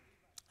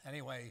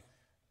Anyway,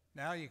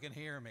 now you can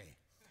hear me.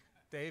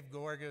 Dave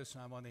Gorgas,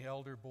 I'm on the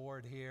elder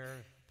board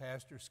here.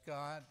 Pastor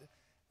Scott,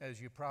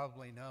 as you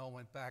probably know,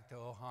 went back to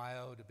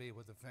Ohio to be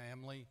with the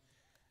family,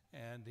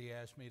 and he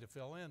asked me to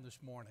fill in this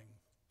morning.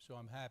 So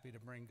I'm happy to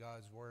bring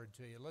God's word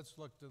to you. Let's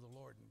look to the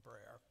Lord in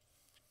prayer.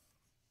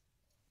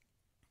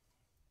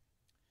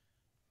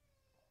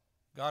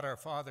 God our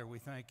Father, we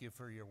thank you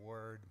for your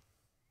word.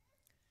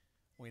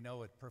 We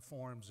know it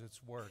performs its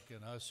work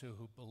in us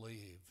who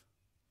believe.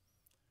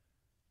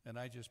 And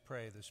I just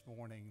pray this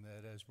morning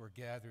that as we're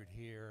gathered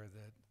here,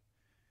 that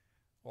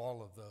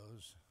all of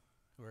those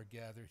who are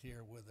gathered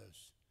here with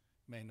us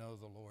may know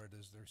the Lord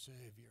as their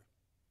Savior.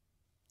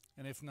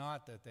 And if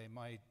not, that they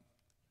might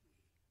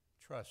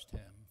trust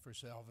him for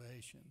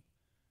salvation,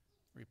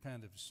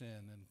 repent of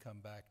sin, and come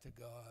back to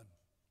God.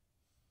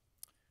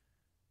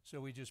 So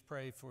we just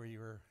pray for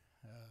your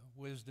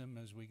wisdom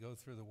as we go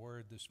through the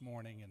word this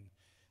morning, and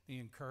the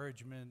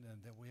encouragement,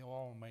 and that we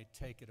all might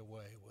take it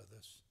away with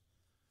us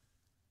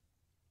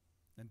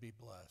and be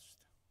blessed.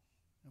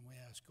 And we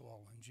ask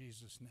all in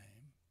Jesus'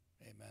 name,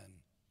 amen.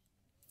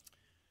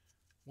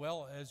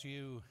 Well, as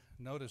you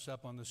notice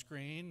up on the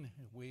screen,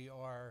 we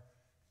are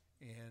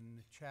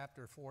in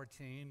chapter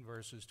 14,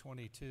 verses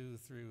 22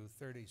 through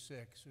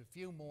 36. A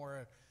few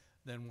more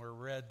than were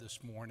read this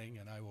morning,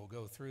 and I will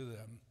go through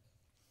them.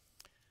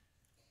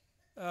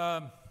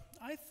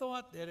 I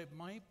thought that it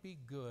might be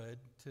good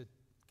to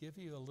give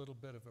you a little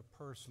bit of a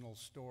personal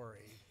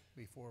story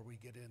before we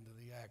get into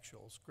the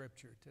actual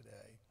scripture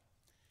today.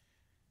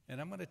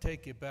 And I'm going to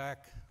take you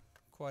back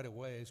quite a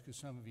ways, because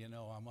some of you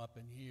know I'm up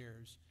in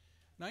years.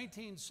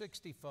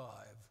 1965,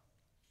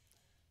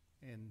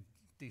 in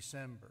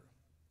December,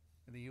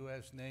 in the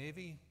U.S.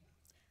 Navy,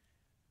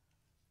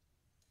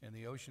 in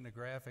the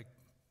Oceanographic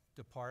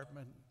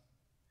Department,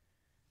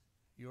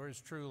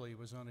 yours truly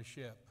was on a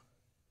ship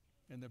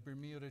in the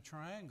Bermuda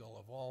Triangle,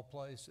 of all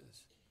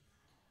places.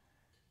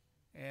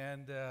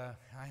 And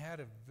I had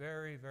a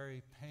very,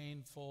 very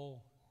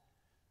painful,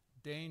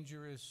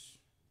 dangerous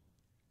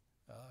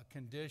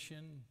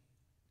condition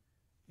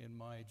in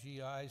my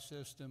GI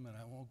system, and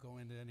I won't go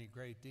into any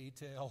great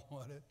detail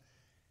on it,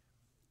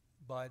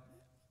 but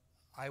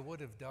I would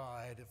have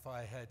died if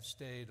I had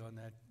stayed on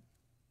that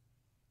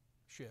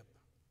ship.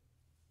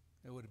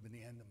 It would have been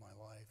the end of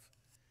my life.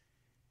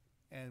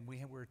 And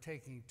we were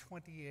taking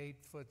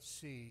 28-foot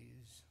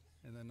seas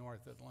in the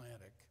North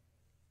Atlantic.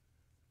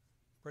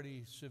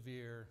 Pretty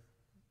severe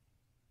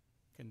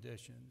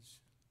conditions.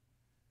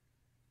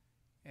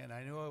 And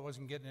I knew I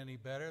wasn't getting any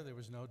better. There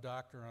was no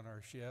doctor on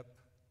our ship.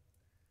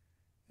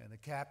 And the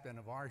captain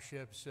of our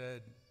ship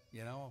said,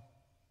 you know,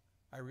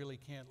 I really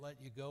can't let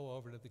you go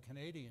over to the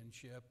Canadian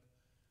ship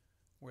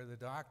where the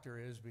doctor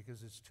is,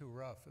 because it's too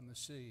rough in the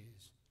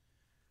seas.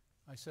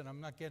 I said, I'm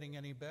not getting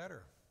any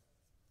better.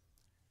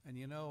 And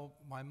you know,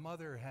 my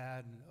mother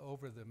had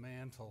over the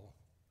mantle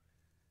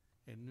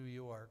in New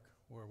York,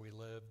 where we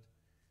lived,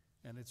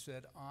 and it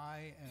said,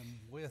 I am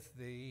with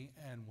thee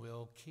and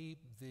will keep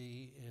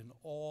thee in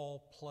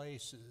all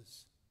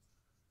places.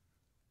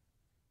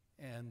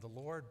 And the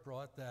Lord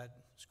brought that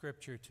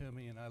scripture to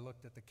me, and I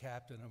looked at the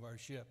captain of our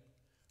ship.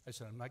 I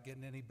said, I'm not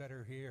getting any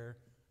better here.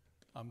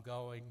 I'm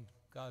going.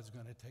 God's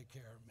going to take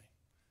care of me.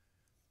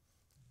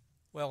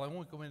 Well, I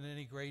won't go into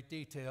any great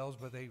details,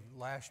 but they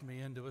lashed me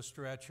into a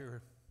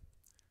stretcher,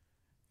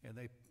 and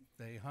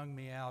they hung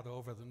me out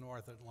over the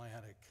North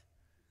Atlantic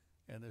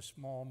in this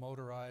small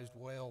motorized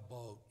whale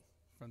boat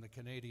from the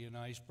Canadian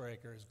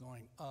icebreakers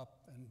going up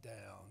and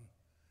down.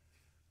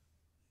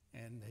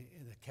 And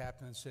the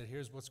captain said,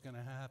 here's what's going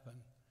to happen.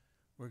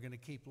 We're going to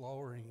keep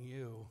lowering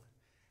you.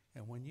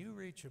 And when you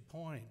reach a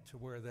point to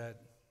where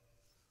that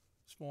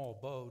small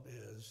boat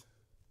is,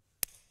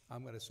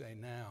 I'm going to say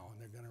now,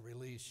 and they're going to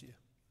release you.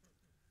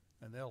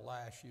 And they'll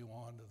lash you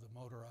onto the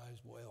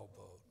motorized whale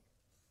boat.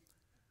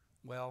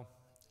 Well,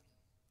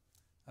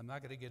 I'm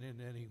not going to get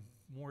into any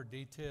more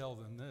detail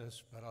than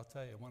this, but I'll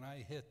tell you, when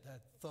I hit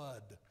that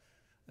thud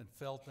and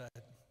felt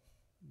that,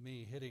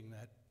 me hitting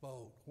that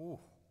boat, whew,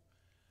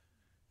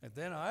 and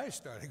then I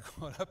started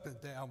going up and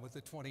down with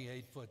the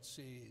 28-foot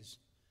seas.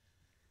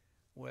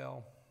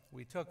 Well,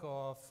 we took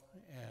off,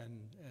 and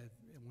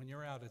when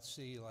you're out at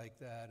sea like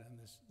that, and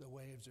the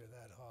waves are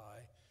that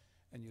high,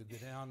 and you go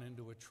down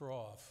into a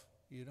trough,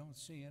 you don't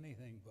see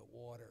anything but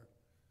water,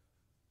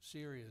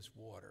 serious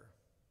water.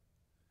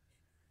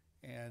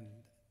 And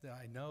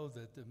I know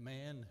that the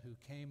man who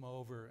came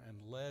over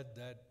and led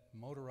that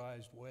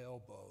motorized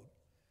whale boat,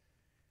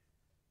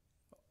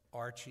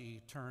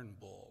 Archie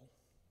Turnbull,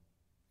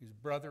 he's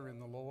a brother in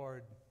the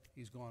Lord.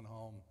 He's gone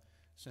home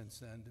since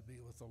then to be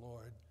with the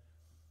Lord.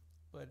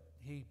 But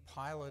he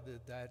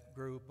piloted that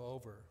group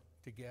over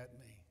to get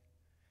me,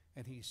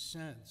 and he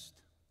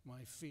sensed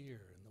my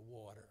fear in the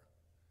water.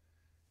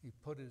 He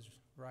put his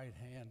right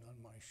hand on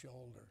my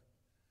shoulder,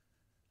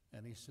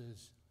 and he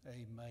says,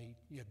 hey, mate,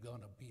 you're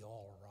going to be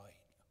all right.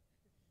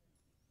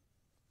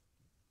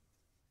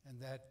 And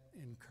that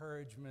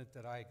encouragement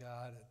that I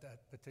got at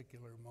that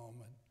particular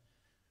moment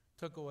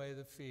took away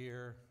the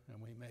fear,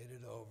 and we made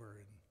it over,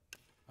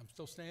 and I'm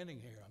still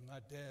standing here. I'm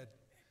not dead.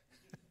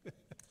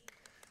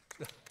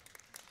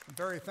 I'm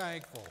very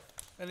thankful.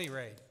 At any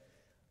rate,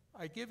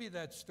 I give you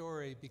that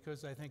story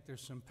because I think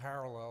there's some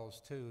parallels,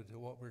 too, to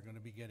what we're going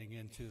to be getting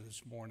into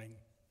this morning.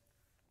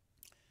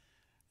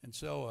 And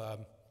so,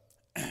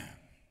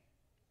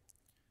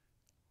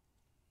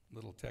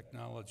 little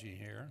technology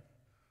here.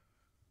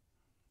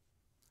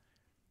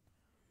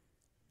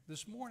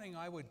 This morning,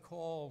 I would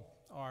call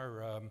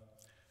our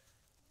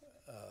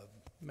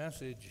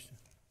message,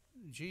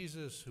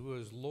 Jesus, who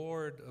is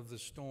Lord of the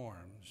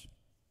storms.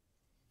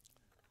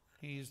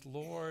 He's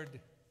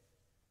Lord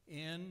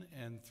in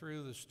and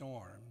through the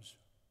storms.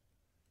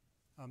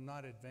 I'm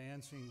not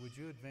advancing. Would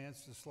you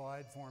advance the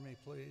slide for me,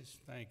 please?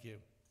 Thank you.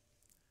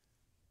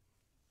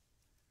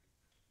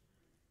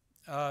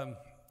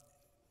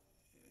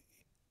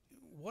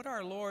 What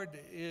our Lord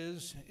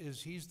is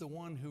he's the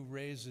one who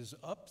raises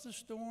up the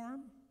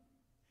storm.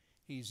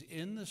 He's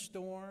in the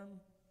storm.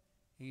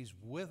 He's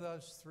with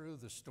us through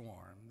the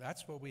storm.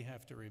 That's what we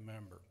have to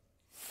remember.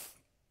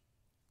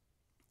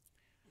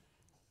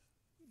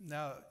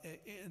 Now,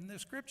 in the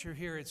scripture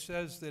here, it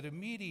says that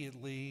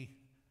immediately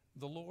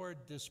the Lord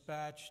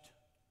dispatched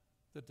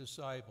the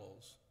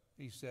disciples.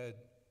 He said,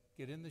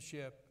 get in the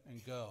ship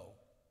and go.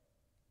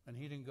 And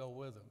he didn't go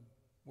with them.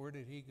 Where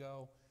did he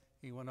go?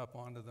 He went up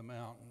onto the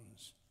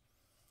mountains.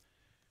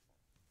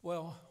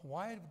 Well,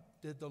 why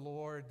did the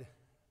Lord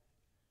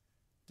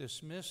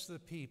dismiss the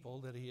people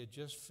that he had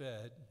just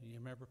fed? You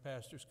remember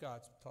Pastor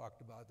Scott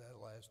talked about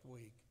that last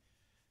week.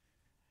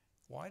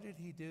 Why did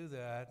he do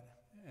that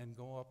and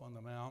go up on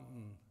the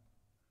mountain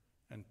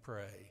and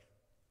pray?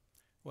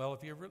 Well,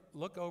 if you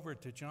look over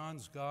to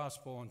John's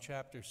Gospel in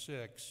chapter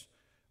 6,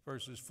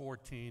 verses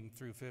 14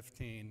 through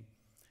 15,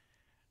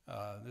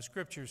 the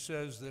scripture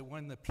says that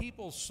when the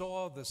people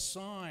saw the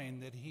sign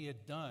that he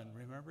had done,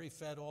 remember he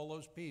fed all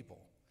those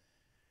people,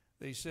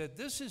 they said,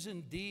 this is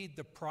indeed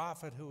the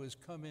prophet who has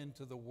come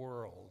into the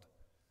world.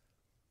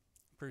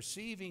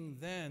 Perceiving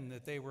then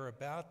that they were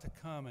about to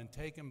come and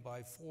take him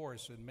by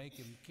force and make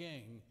him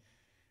king,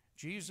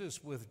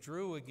 Jesus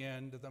withdrew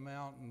again to the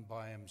mountain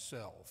by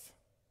himself.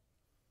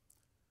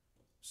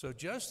 So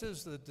just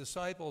as the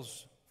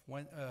disciples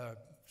were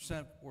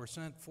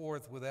sent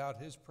forth without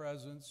his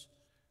presence,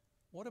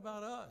 what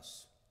about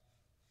us?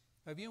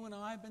 Have you and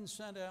I been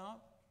sent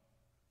out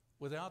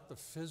without the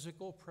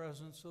physical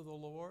presence of the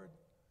Lord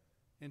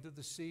into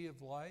the sea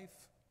of life?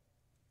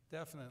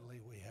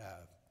 Definitely we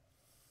have.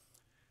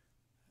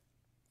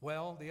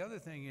 Well, the other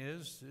thing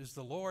is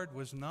the Lord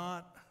was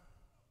not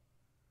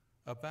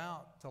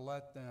about to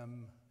let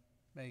them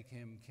make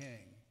him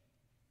king.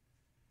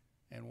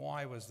 And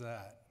why was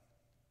that?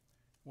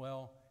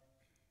 Well,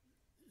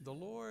 the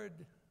Lord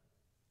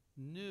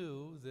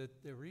knew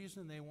that the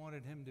reason they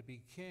wanted him to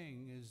be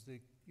king is that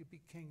you'd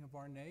be king of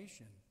our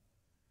nation.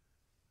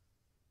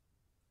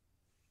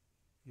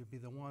 You'd be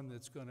the one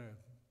that's going to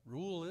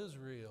rule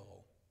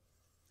Israel.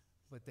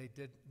 But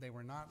they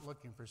were not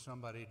looking for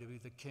somebody to be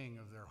the king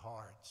of their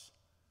hearts.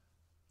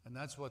 And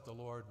that's what the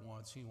Lord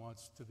wants. He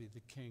wants to be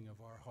the king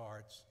of our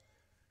hearts.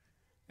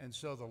 And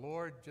so the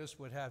Lord just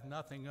would have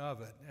nothing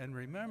of it. And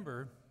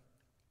remember,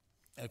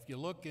 if you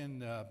look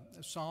in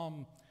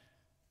Psalm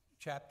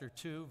chapter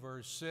 2,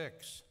 verse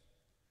 6,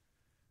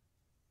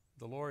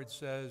 the Lord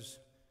says,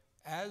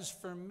 as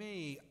for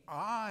me,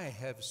 I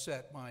have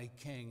set my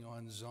king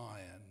on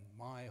Zion,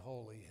 my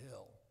holy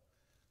hill.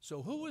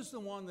 So who is the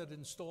one that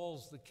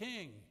installs the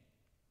king?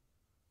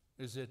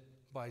 Is it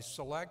by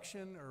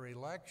selection or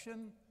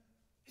election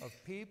of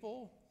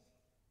people,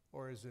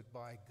 or is it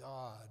by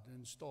God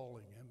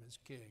installing him as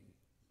king?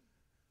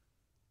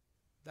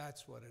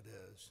 That's what it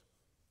is.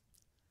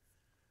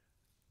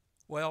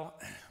 Well,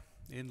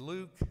 in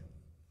Luke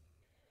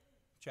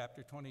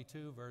chapter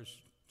 22, verse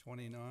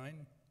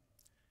 29,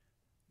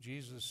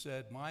 Jesus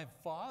said, my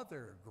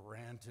Father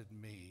granted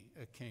me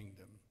a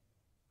kingdom.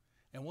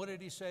 And what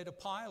did he say to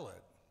Pilate?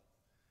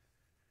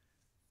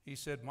 He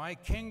said, my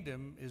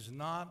kingdom is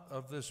not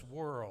of this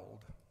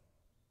world.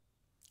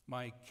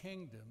 My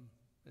kingdom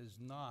is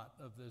not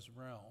of this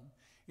realm.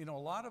 You know, a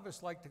lot of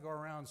us like to go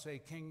around and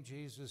say, King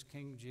Jesus,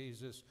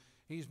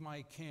 he's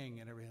my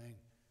king and everything.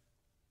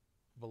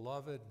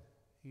 Beloved,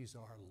 he's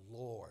our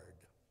Lord.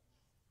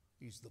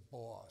 He's the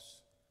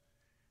boss.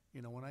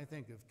 You know, when I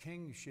think of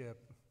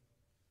kingship,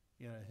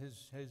 you know,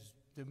 his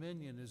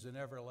dominion is an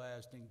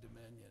everlasting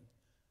dominion.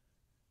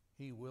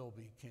 He will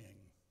be king.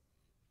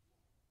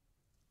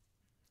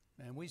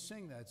 And we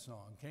sing that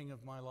song, King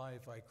of my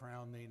life, I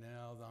crown thee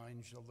now,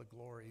 thine shall the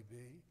glory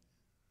be.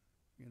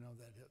 You know,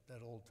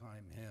 that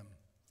old-time hymn.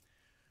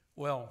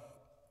 Well,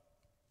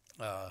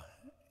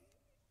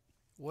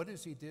 what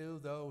does he do,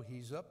 though?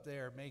 He's up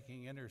there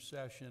making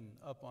intercession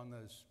up on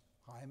this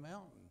high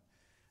mountain.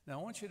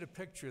 Now, I want you to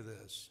picture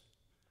this.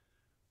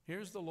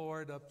 Here's the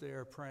Lord up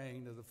there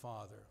praying to the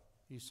Father.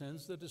 He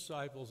sends the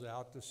disciples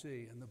out to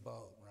sea in the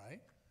boat,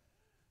 right?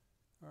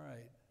 All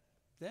right.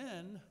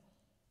 Then,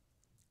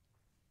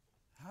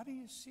 how do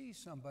you see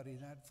somebody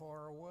that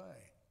far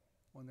away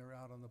when they're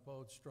out on the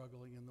boat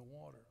struggling in the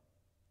water?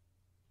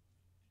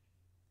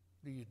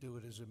 Do you do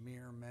it as a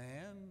mere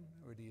man,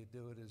 or do you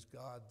do it as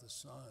God the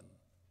Son?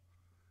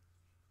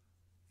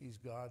 He's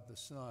God the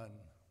Son,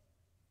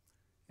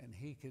 and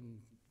he can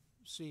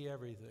see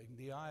everything.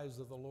 The eyes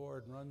of the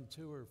Lord run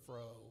to or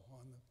fro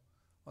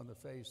on the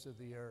face of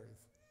the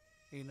earth.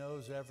 He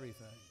knows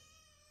everything.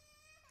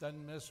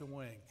 Doesn't miss a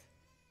wink.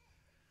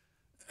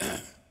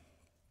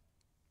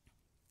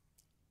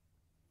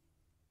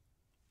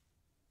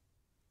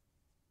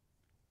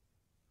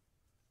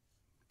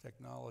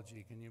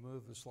 Technology, can you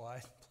move the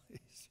slide,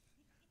 please?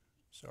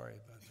 Sorry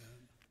about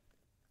that.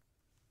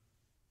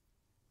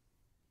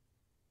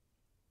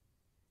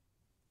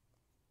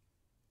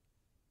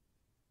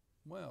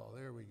 Well,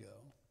 there we go.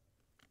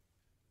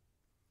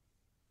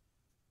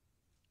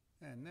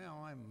 And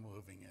now I'm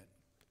moving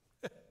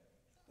it.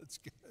 That's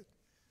good.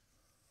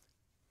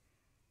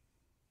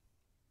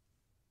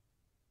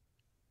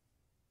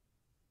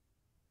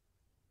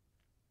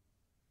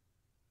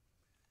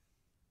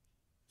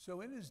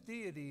 So in his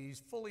deity, he's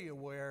fully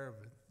aware of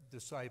the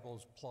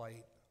disciples'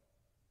 plight,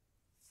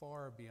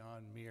 far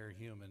beyond mere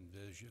human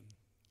vision.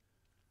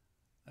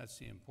 That's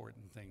the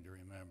important thing to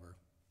remember.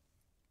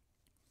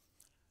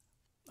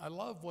 I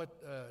love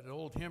what an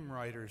old hymn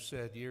writer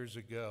said years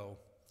ago.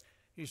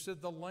 He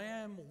said, "The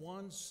Lamb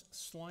once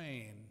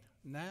slain,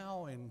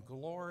 now in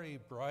glory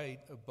bright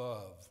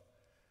above.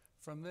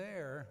 From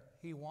there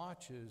he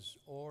watches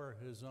o'er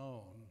his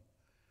own,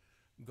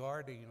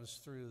 guarding us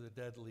through the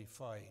deadly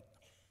fight."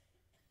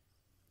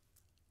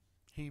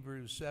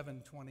 Hebrews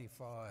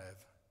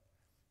 7:25.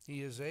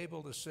 He is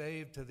able to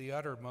save to the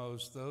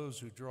uttermost those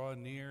who draw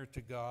near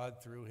to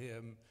God through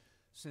him,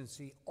 since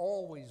he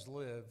always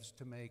lives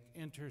to make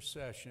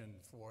intercession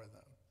for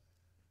them.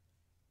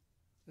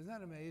 Isn't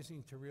that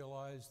amazing to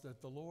realize that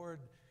the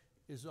Lord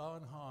is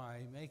on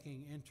high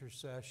making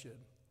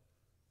intercession?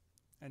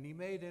 And he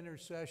made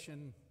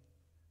intercession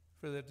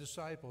for the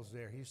disciples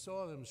there. He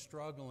saw them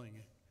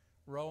struggling,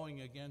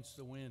 rowing against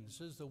the wind. It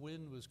says the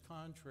wind was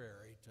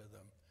contrary to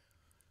them.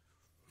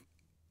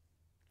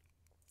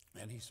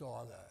 And he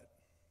saw that.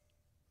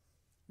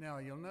 Now,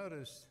 you'll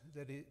notice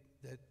that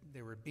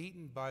they were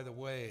beaten by the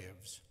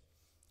waves.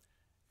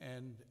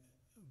 And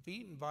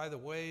beaten by the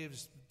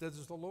waves,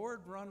 does the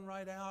Lord run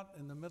right out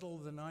in the middle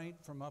of the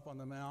night from up on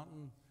the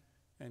mountain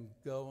and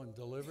go and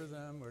deliver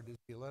them, or does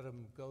he let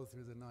them go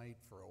through the night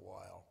for a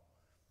while?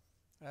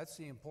 That's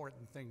the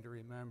important thing to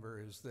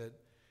remember, is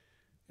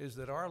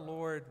that our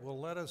Lord will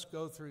let us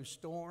go through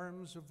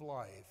storms of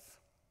life,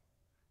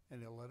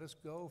 and he'll let us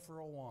go for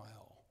a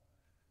while.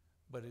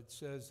 But it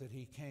says that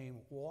he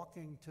came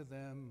walking to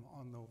them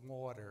on the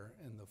water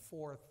in the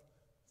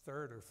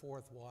third or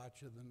fourth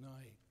watch of the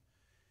night.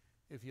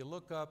 If you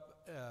look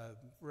up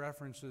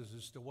references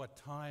as to what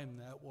time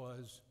that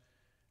was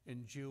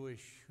in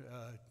Jewish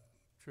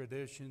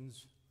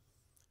traditions,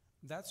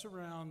 that's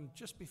around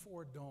just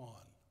before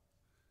dawn.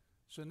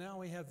 So now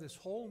we have this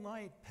whole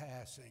night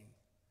passing,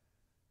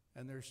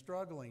 and they're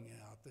struggling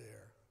out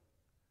there.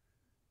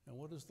 And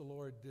what does the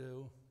Lord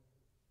do?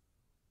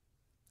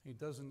 He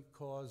doesn't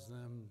cause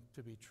them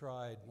to be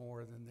tried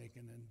more than they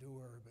can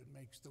endure, but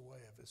makes the way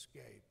of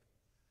escape.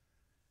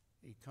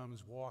 He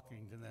comes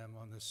walking to them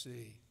on the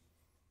sea.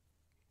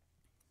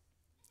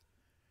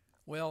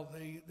 Well,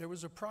 there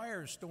was a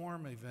prior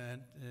storm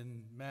event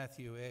in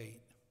Matthew 8.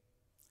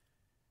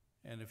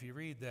 And if you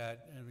read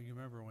that, and you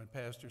remember when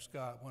Pastor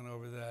Scott went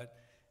over that,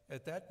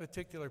 at that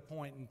particular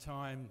point in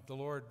time, the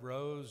Lord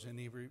rose and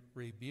he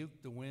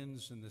rebuked the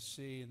winds and the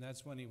sea, and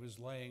that's when he was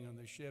laying on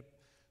the ship,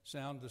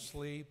 sound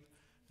asleep.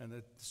 And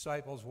the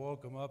disciples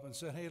woke him up and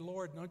said, "Hey,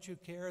 Lord, don't you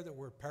care that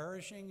we're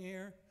perishing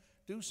here?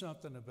 Do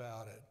something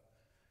about it."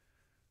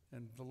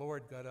 And the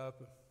Lord got up,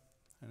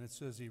 and it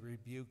says he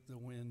rebuked the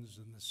winds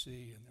and the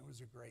sea, and there was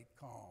a great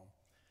calm.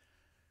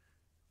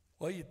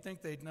 Well, you'd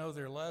think they'd know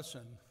their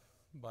lesson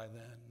by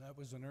then. That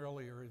was an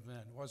earlier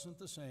event. It wasn't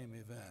the same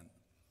event.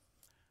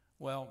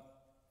 Well,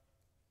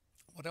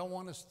 what I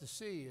want us to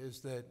see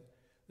is that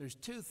there's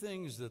two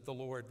things that the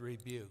Lord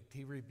rebuked.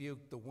 He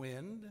rebuked the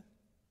wind,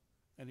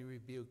 and he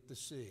rebuked the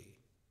sea.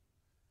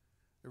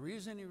 The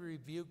reason he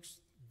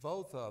rebukes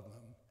both of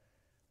them,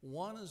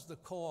 one is the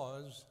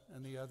cause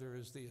and the other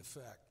is the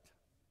effect.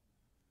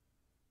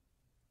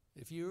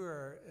 If you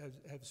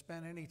have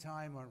spent any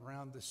time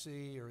around the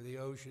sea or the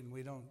ocean,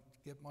 we don't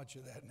get much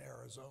of that in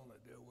Arizona,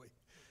 do we?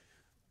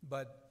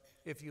 But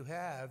if you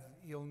have,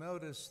 you'll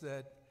notice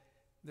that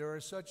there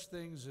are such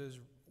things as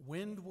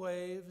wind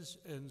waves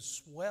and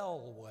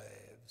swell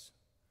waves.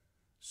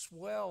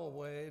 Swell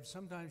waves,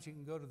 sometimes you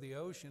can go to the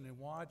ocean and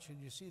watch,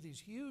 and you see these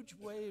huge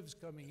waves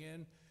coming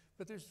in,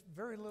 but there's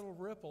very little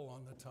ripple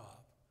on the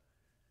top.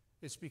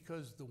 It's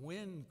because the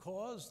wind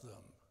caused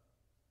them.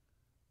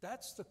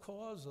 That's the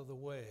cause of the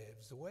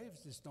waves. The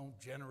waves just don't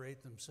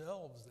generate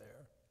themselves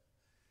there.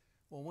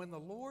 Well, when the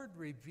Lord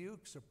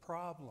rebukes a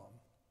problem,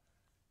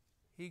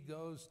 he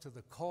goes to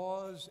the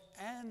cause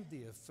and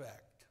the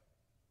effect.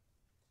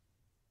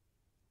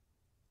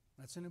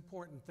 That's an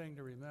important thing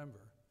to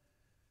remember.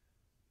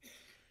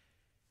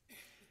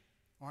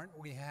 Aren't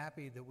we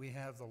happy that we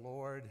have the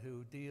Lord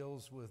who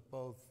deals with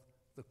both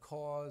the the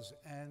cause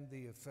and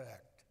the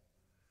effect.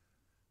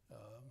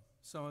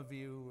 Some of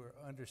you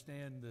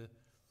understand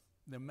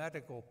the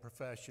medical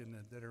profession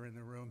that are in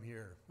the room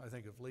here. I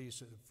think of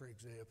Lisa, for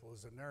example,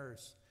 as a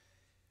nurse.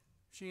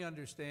 She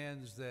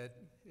understands that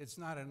it's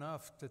not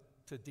enough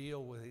to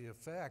deal with the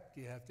effect.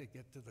 You have to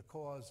get to the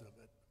cause of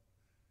it.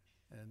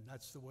 And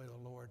that's the way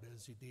the Lord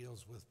is. He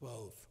deals with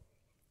both.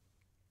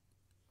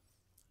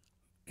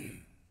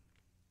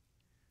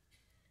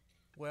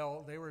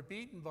 Well, they were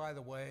beaten by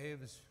the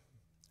waves.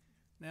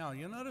 Now,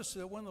 you notice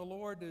that when the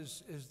Lord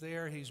is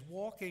there, he's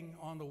walking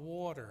on the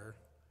water.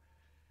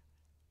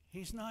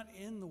 He's not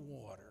in the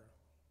water.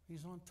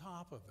 He's on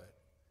top of it.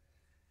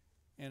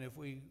 And if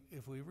we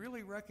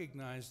really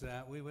recognize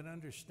that, we would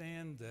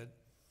understand that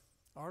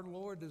our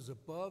Lord is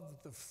above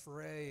the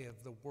fray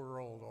of the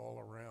world all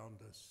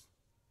around us.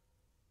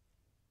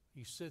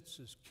 He sits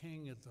as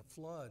king at the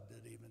flood.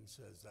 It even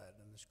says that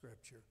in the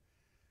scripture.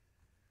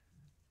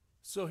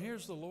 So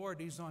here's the Lord.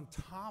 He's on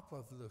top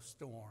of the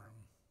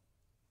storm,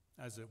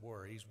 as it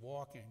were. He's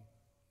walking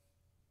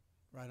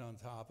right on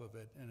top of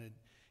it. And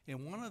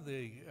in one of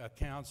the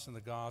accounts in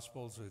the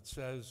Gospels, it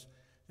says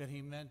that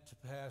he meant to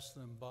pass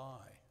them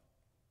by.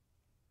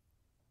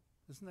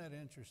 Isn't that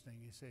interesting?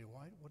 You say,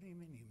 why? What do you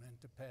mean he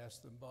meant to pass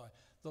them by?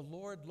 The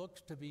Lord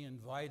looks to be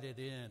invited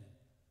in.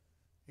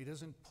 He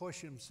doesn't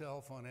push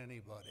himself on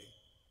anybody,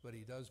 but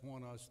he does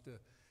want us to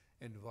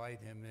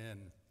invite him in.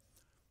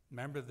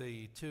 Remember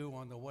the two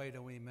on the way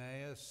to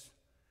Emmaus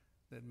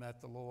that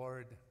met the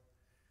Lord?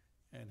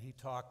 And he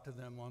talked to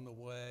them on the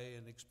way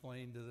and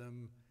explained to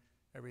them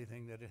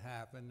everything that had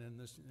happened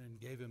and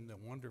gave them the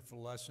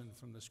wonderful lesson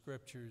from the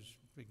scriptures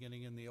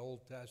beginning in the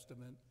Old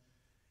Testament.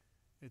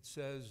 It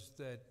says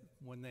that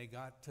when they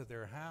got to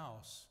their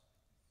house,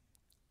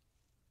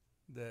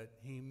 that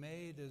he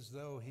made as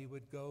though he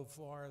would go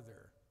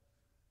farther.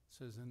 It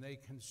says, and they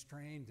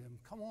constrained him,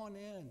 come on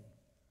in.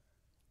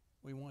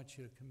 We want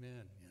you to come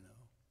in, you know.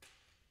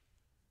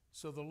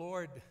 So the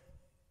Lord,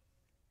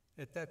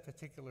 at that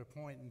particular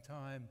point in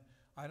time,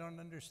 I don't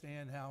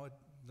understand how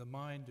the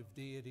mind of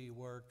deity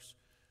works,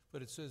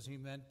 but it says he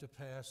meant to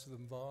pass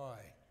them by.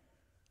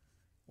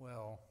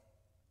 Well,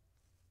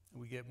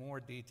 we get more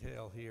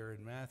detail here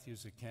in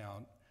Matthew's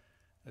account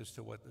as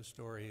to what the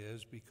story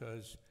is,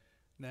 because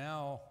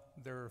now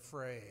they're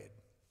afraid.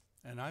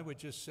 And I would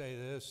just say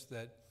this,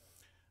 that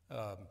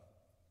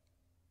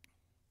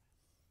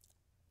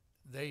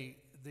the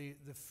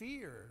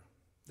fear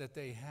that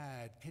they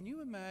had, can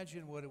you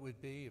imagine what it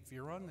would be if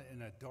you're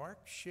in a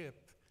dark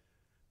ship,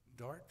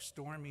 dark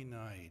stormy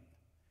night,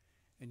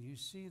 and you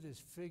see this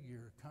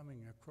figure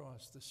coming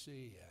across the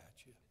sea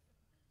at you?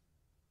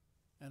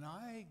 And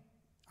I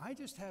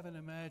just have an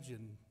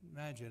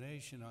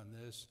imagination on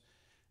this,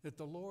 that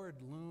the Lord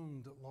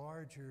loomed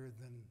larger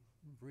than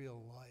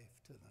real life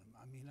to them.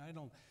 I mean, I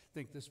don't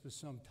think this was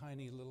some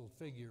tiny little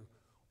figure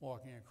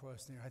walking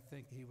across there. I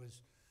think he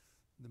was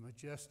the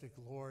majestic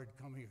Lord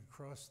coming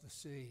across the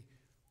sea.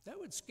 That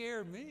would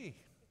scare me.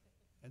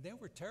 And they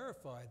were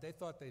terrified. They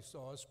thought they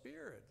saw a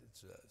spirit, it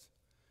says.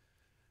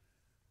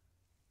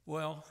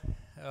 Well,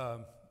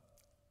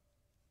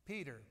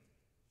 Peter,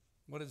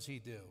 what does he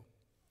do?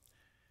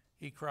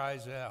 He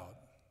cries out.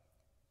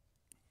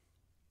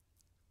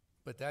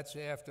 But that's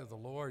after the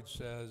Lord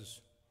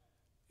says,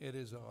 "It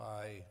is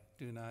I,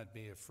 do not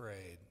be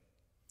afraid."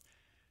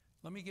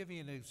 Let me give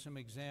you some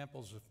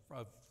examples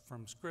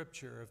from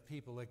Scripture of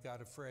people that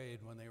got afraid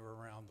when they were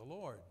around the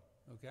Lord,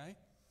 okay?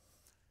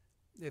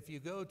 If you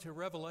go to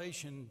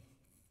Revelation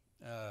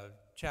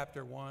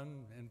chapter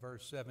 1 and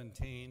verse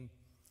 17,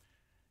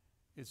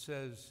 it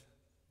says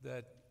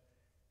that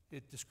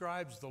it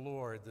describes the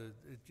Lord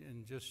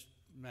in just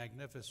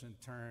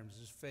magnificent terms.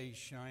 His face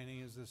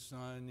shining as the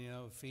sun, you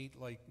know, feet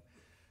like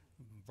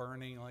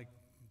burning, like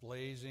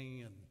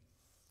blazing,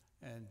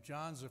 and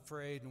John's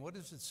afraid. And what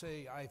does it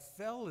say? I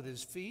fell at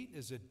his feet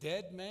as a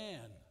dead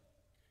man.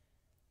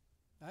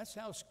 That's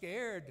how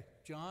scared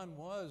John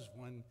was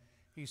when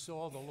he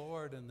saw the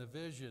Lord in the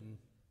vision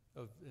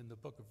in the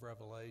book of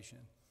Revelation.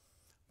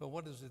 But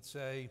what does it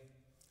say?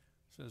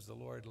 It says the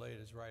Lord laid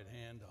his right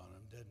hand on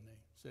him, didn't he?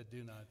 He said,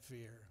 "Do not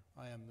fear.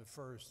 I am the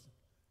first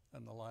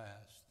and the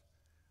last.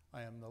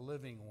 I am the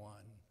living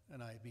one,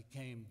 and I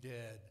became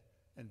dead,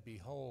 and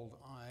behold,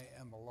 I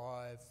am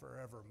alive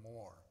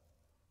forevermore."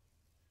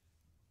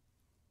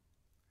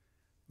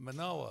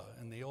 Manoah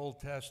in the Old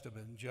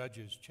Testament,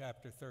 Judges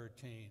chapter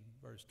 13,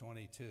 verse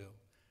 22.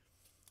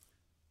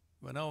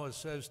 Manoah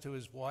says to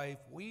his wife,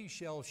 "We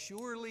shall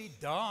surely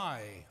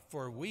die,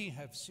 for we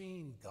have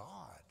seen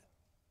God."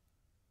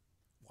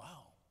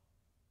 Wow.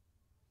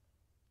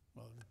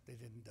 Well, they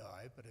didn't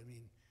die, but I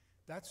mean,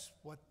 that's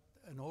what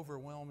an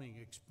overwhelming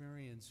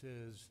experience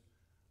is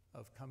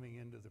of coming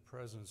into the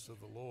presence of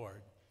the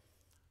Lord.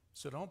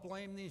 So don't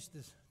blame these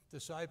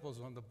disciples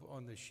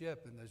on the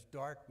ship in this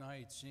dark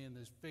night, seeing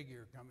this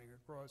figure coming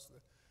across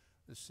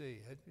the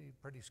sea. It'd be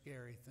a pretty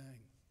scary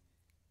thing.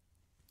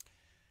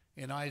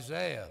 In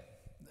Isaiah,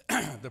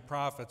 the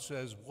prophet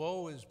says,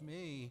 "Woe is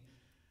me,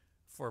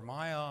 for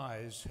my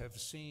eyes have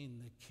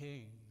seen the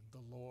King,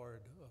 the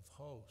Lord of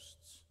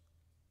hosts.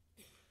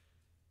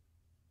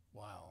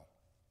 Wow.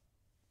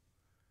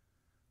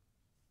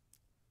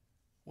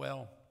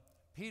 Well,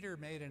 Peter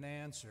made an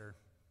answer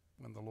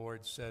when the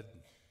Lord said,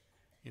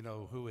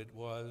 who it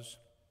was.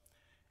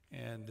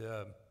 And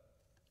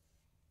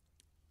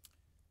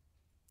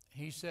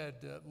he said,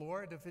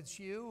 Lord, if it's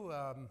you,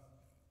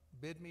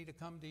 bid me to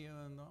come to you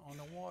on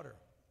the water.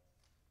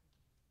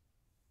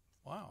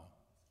 Wow.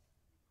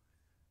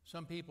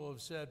 Some people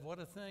have said, what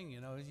a thing,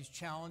 he's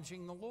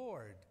challenging the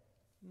Lord.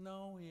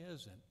 No, he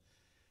isn't.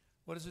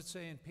 What does it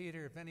say in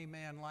Peter? If any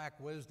man lack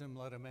wisdom,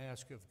 let him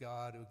ask of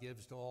God, who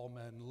gives to all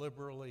men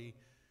liberally,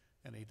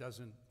 and he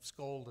doesn't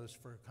scold us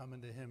for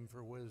coming to him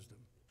for wisdom.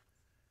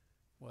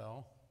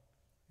 Well,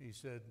 he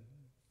said,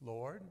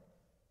 Lord,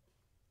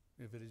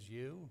 if it is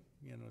you,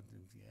 if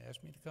you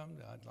ask me to come,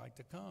 I'd like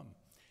to come.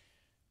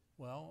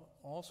 Well,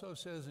 also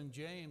says in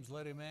James,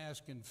 let him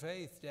ask in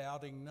faith,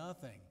 doubting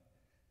nothing.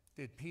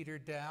 Did Peter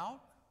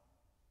doubt?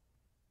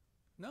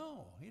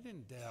 No, he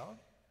didn't doubt.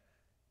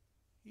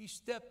 He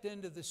stepped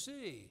into the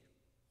sea.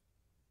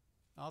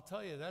 I'll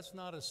tell you, that's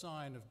not a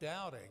sign of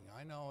doubting.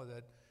 I know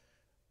that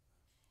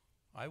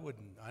I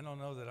don't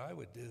know that I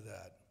would do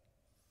that.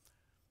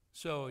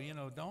 So,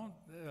 don't,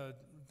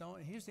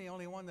 he's the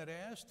only one that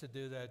asked to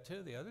do that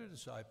too. The other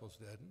disciples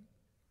didn't.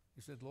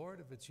 He said, Lord,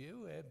 if it's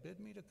you, bid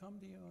me to come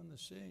to you on the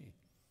sea.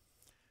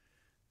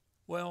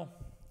 Well,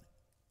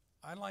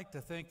 I like to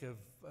think of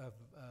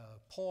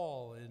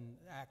Paul in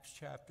Acts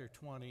chapter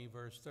 20,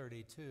 verse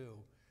 32,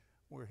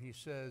 where he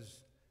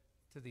says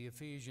to the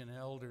Ephesian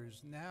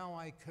elders, now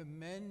I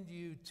commend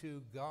you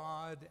to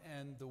God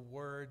and the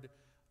word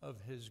of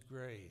his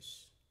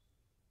grace.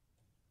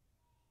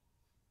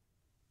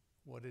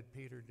 What did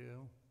Peter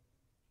do?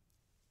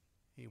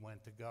 He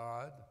went to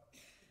God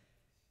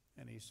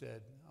and he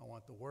said, I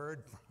want the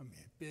word from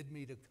you. Bid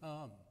me to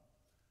come.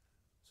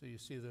 So you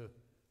see,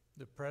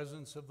 the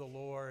presence of the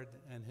Lord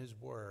and his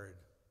word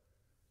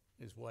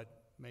is what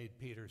made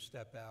Peter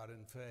step out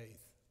in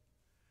faith.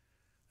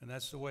 And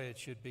that's the way it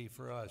should be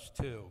for us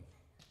too.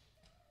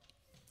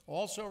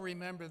 Also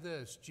remember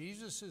this,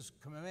 Jesus'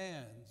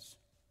 commands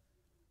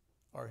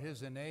are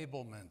his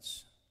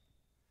enablements.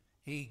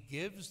 He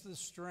gives the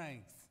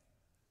strength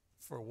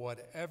for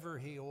whatever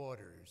he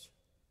orders.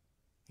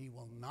 He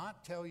will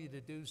not tell you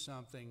to do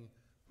something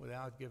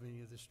without giving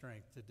you the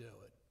strength to do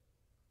it.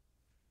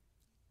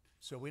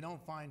 So we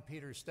don't find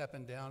Peter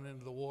stepping down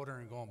into the water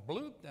and going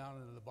bloop down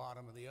into the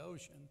bottom of the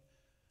ocean.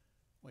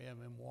 We have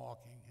him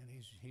walking,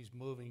 and he's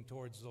moving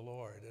towards the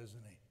Lord,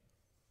 isn't he?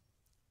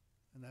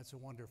 And that's a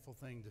wonderful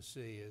thing to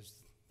see, is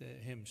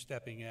him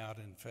stepping out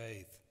in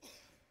faith.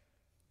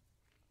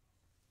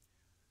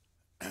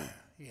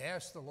 He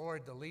asked the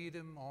Lord to lead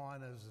him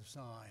on as a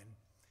sign.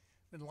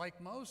 And like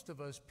most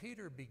of us,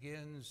 Peter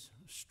begins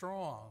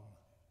strong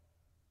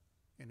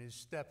in his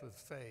step of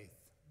faith.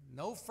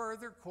 No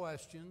further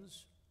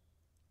questions.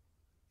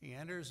 He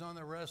enters on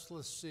the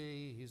restless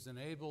sea. He's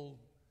enabled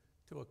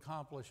to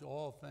accomplish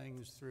all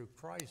things through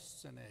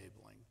Christ's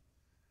enabling.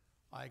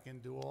 I can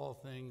do all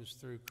things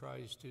through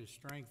Christ who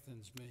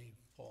strengthens me,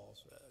 Paul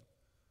said.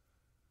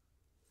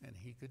 And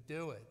he could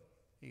do it.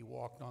 He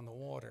walked on the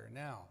water.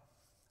 Now,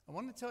 I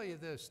want to tell you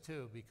this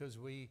too, because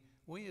we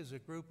as a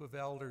group of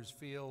elders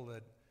feel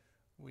that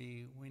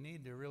we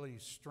need to really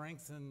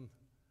strengthen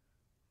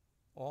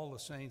all the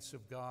saints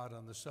of God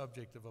on the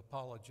subject of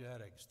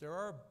apologetics. There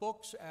are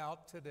books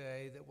out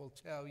today that will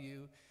tell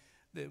you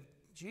that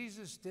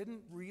Jesus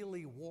didn't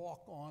really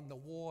walk on the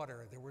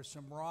water. There were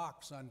some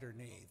rocks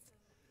underneath,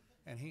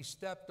 and he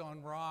stepped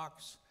on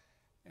rocks,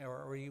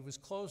 or he was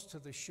close to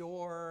the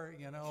shore,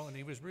 and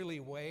he was really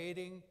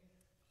wading.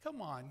 Come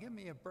on, give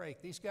me a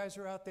break. These guys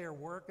are out there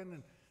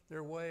working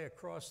their way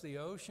across the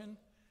ocean,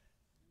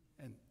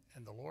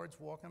 and the Lord's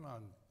walking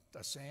on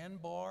a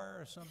sandbar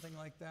or something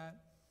like that.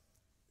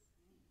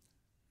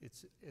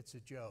 It's a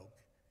joke.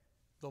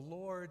 The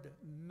Lord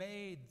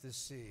made the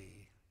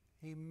sea.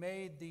 He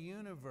made the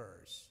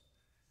universe.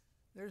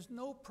 There's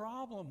no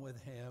problem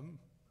with him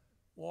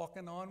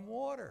walking on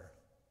water.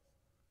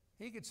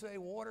 He could say,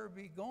 water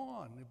be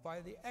gone,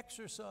 by the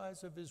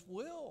exercise of his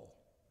will.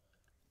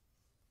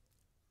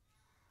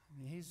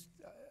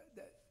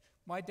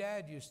 My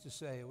dad used to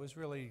say, it was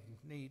really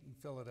neat in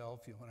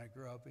Philadelphia when I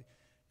grew up,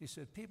 he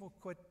said, people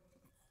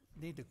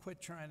need to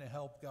quit trying to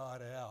help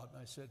God out.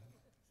 And I said,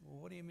 well,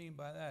 what do you mean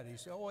by that? He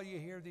said, oh, well, you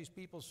hear these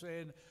people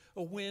saying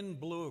a wind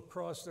blew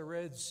across the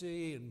Red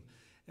Sea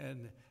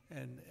and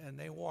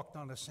they walked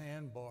on a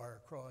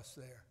sandbar across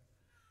there.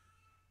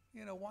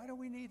 Why do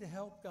we need to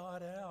help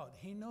God out?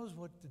 He knows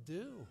what to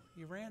do.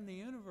 He ran the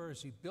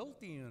universe. He built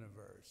the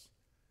universe.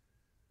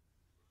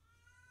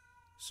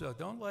 So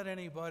don't let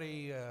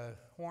anybody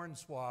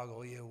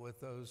hornswoggle you with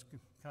those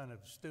kind of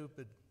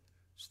stupid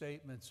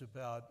statements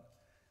about,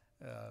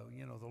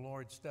 the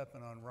Lord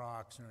stepping on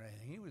rocks or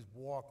anything. He was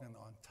walking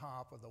on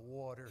top of the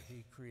water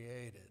he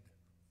created.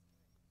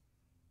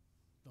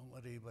 Don't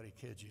let anybody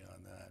kid you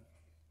on that.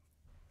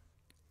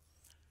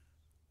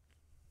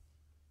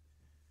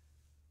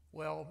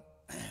 Well,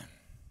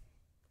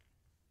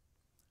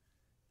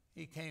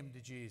 he came to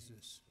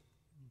Jesus.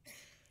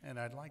 And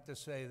I'd like to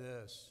say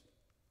this,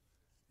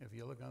 if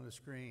you look on the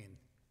screen,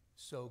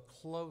 so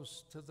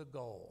close to the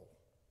goal,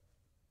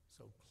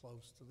 so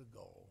close to the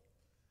goal.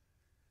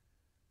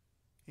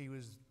 He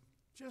was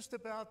just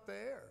about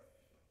there,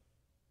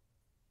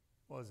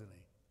 wasn't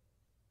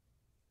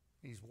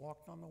he? He's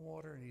walked on the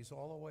water and he's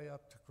all the way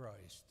up to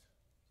Christ,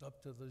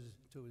 up to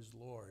his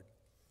Lord.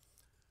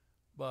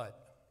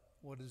 But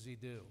what does he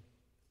do?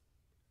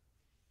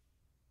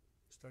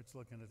 Starts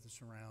looking at the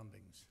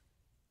surroundings.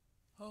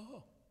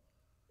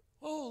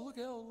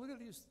 Look at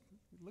these,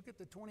 look at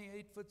the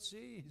 28-foot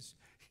seas,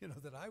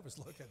 that I was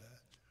looking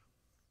at.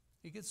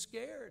 He gets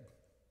scared.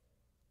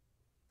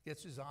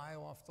 Gets his eye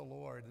off the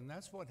Lord. And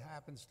that's what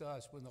happens to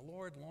us. When the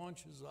Lord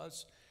launches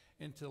us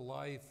into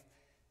life,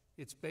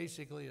 it's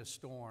basically a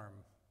storm.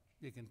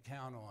 You can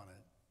count on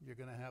it. You're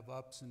going to have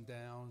ups and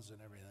downs and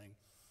everything.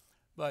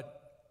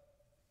 But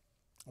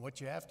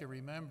what you have to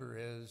remember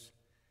is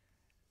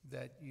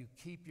that you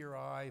keep your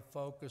eye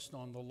focused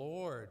on the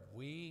Lord.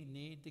 We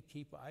need to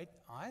keep, I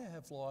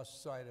have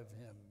lost sight of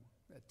him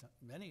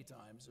many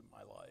times in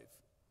my life.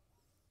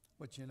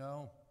 But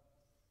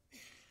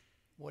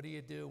what do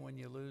you do when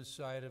you lose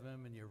sight of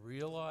him and you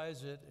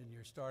realize it and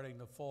you're starting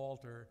to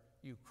falter?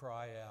 You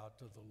cry out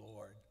to the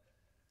Lord.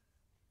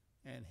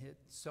 And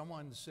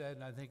someone said,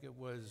 and I think it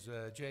was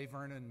J.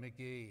 Vernon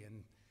McGee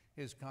in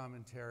his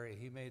commentary,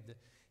 he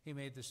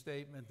made the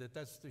statement that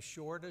that's the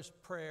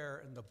shortest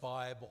prayer in the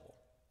Bible.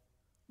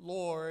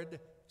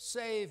 Lord,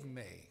 save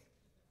me.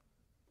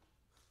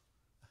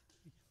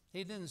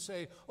 He didn't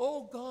say,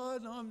 oh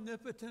God,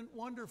 omnipotent,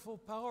 wonderful,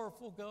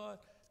 powerful God.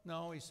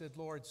 No, he said,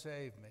 Lord,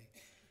 save me.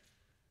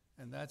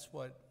 And that's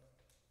what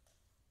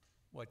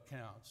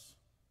counts.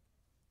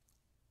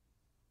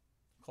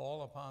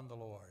 Call upon the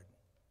Lord.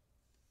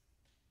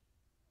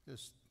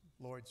 Just,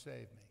 Lord,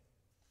 save me.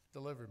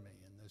 Deliver me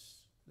in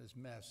this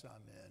mess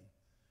I'm in.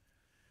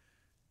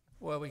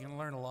 Well, we can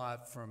learn a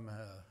lot from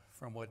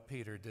what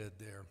Peter did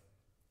there.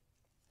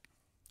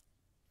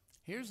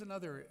 Here's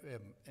another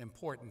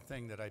important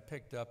thing that I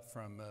picked up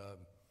from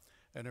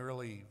an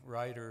early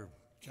writer,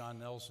 John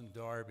Nelson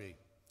Darby.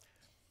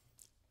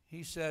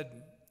 He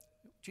said,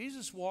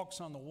 Jesus walks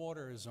on the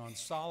water as on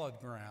solid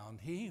ground.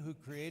 He who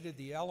created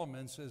the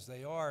elements as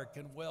they are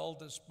can well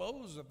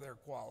dispose of their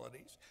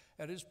qualities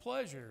at his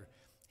pleasure.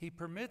 He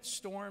permits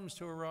storms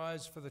to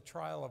arise for the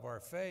trial of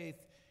our faith.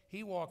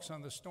 He walks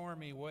on the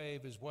stormy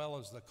wave as well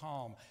as the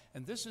calm.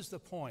 And this is the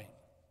point.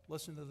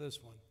 Listen to this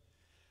one.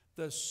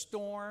 The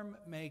storm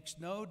makes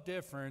no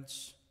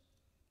difference.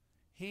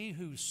 He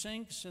who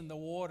sinks in the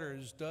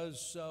waters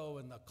does so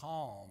in the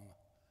calm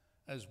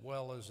as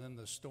well as in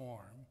the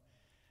storm.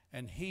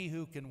 And he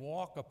who can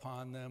walk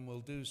upon them will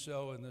do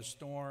so in the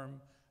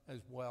storm as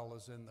well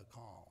as in the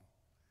calm.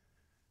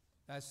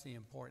 That's the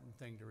important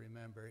thing to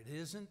remember. It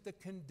isn't the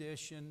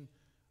condition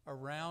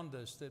around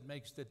us that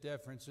makes the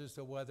difference as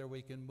to whether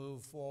we can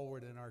move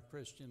forward in our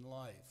Christian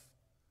life.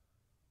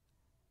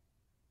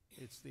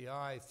 It's the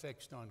eye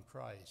fixed on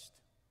Christ.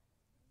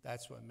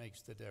 That's what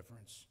makes the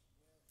difference.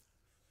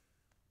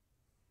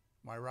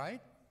 Am I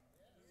right?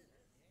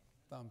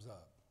 Thumbs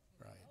up.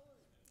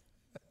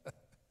 Right.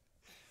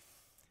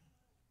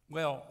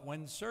 Well,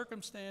 when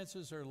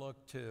circumstances are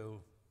looked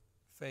to,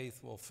 faith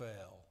will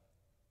fail,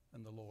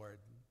 and the Lord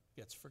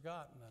gets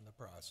forgotten in the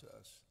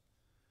process.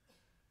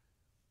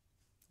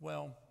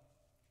 Well,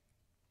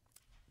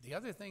 the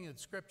other thing that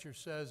Scripture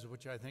says,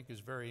 which I think is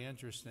very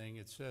interesting,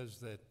 it says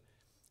that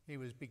he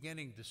was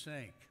beginning to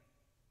sink.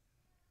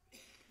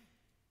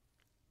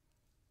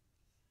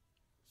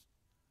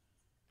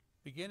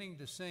 Beginning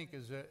to sink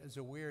is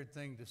a weird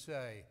thing to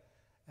say.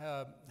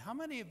 How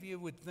many of you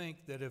would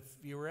think that if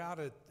you were out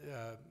at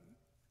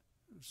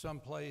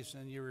someplace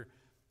and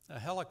a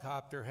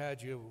helicopter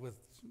had you with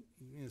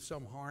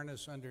some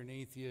harness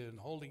underneath you and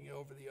holding you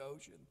over the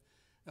ocean,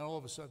 and all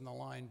of a sudden the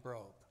line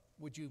broke,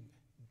 would you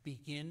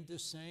begin to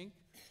sink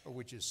or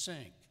would you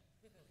sink?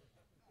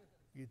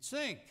 You'd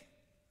sink.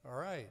 All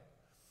right.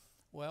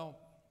 Well,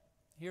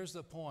 here's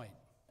the point.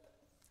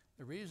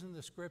 The reason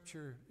the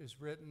Scripture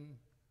is written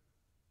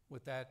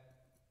with that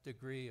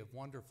degree of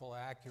wonderful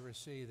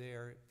accuracy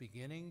there,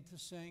 beginning to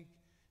sink,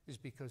 is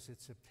because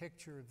it's a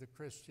picture of the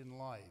Christian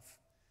life.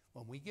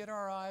 When we get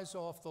our eyes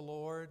off the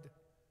Lord,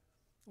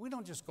 we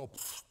don't just go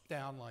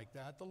down like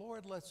that. The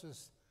Lord lets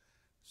us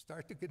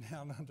start to get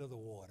down under the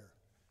water.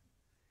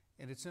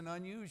 And it's an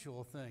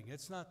unusual thing.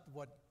 It's not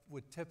what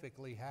would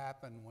typically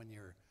happen when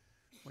you're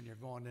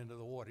going into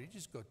the water. You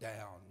just go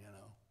down,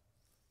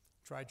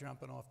 Try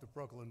jumping off the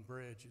Brooklyn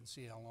Bridge and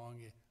see how long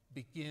you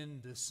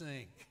begin to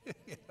sink,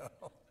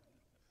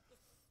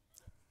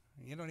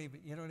 You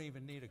don't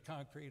even need a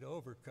concrete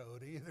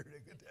overcoat either to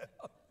go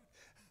down.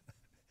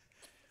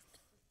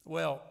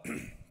 Well,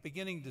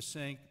 beginning to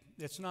sink,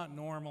 it's not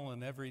normal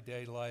in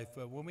everyday life,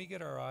 but when we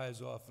get our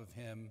eyes off of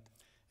him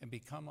and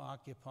become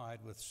occupied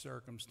with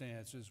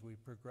circumstances, we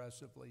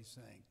progressively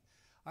sink.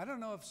 I don't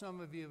know if some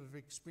of you have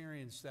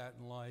experienced that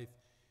in life,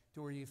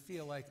 to where you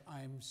feel like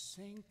I'm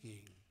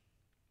sinking,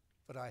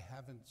 but I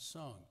haven't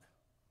sunk.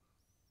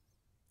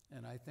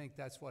 And I think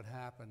that's what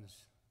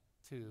happens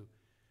to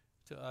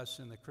us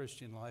in the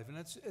Christian life. And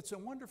it's a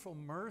wonderful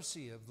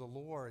mercy of the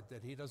Lord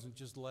that he doesn't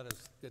just let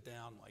us get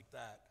down like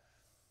that,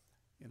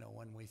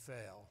 when we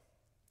fail.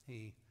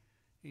 He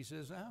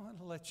says, I'm going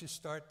to let you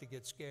start to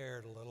get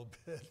scared a little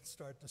bit,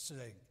 start to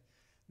sink.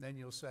 Then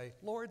you'll say,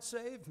 Lord,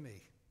 save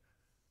me,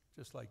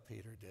 just like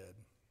Peter did.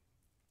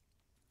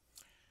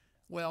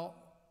 Well,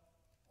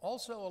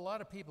 also a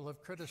lot of people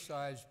have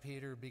criticized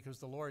Peter because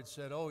the Lord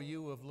said, oh,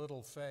 you of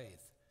little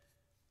faith.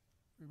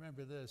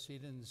 Remember this, he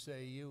didn't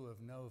say you of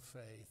no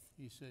faith.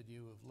 He said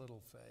you of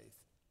little faith.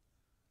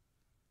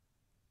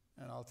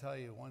 And I'll tell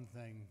you one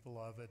thing,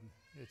 beloved,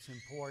 it's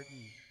important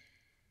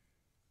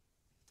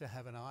to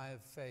have an eye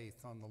of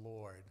faith on the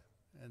Lord.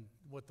 And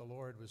what the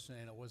Lord was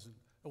saying,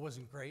 it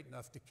wasn't great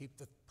enough to keep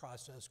the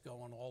process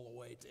going all the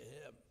way to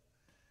him.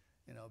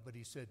 But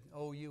he said,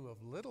 oh, you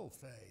of little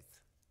faith.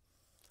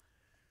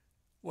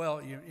 Well,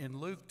 in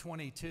Luke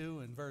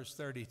 22 and verse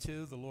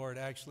 32, the Lord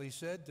actually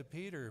said to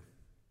Peter,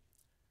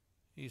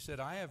 he said,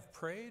 I have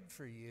prayed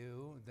for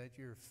you that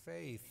your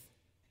faith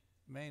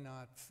may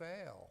not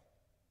fail.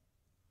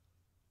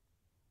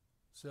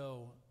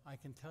 So I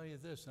can tell you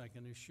this, and I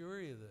can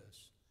assure you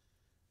this,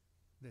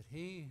 that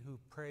he who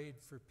prayed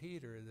for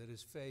Peter that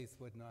his faith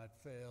would not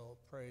fail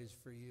prays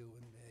for you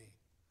and me.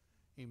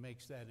 He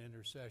makes that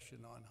intercession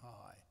on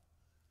high.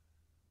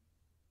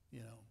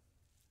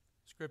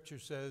 Scripture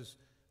says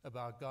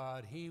about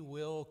God, he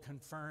will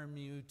confirm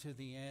you to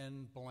the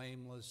end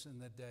blameless in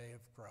the day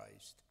of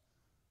Christ.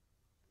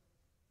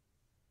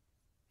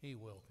 He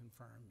will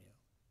confirm you.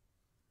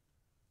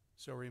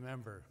 So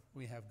remember,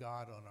 we have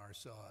God on our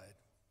side.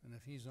 And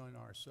if he's on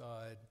our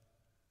side,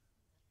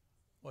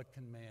 what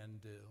can man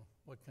do?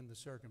 What can the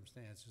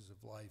circumstances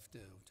of life do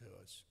to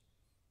us?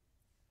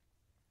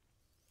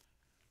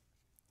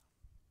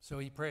 So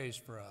he prays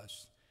for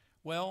us.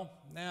 Well,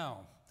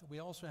 now, we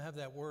also have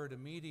that word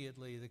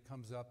immediately that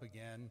comes up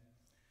again.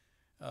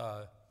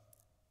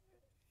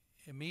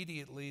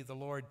 Immediately, the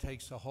Lord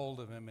takes a hold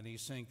of him and he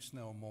sinks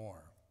no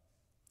more.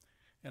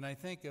 And I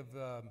think of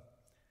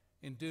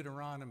in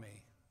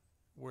Deuteronomy,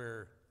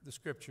 where the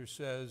scripture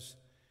says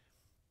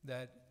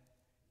that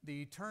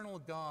the eternal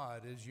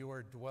God is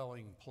your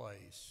dwelling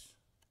place.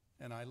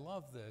 And I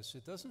love this.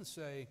 It doesn't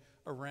say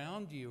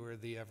around you are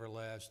the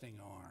everlasting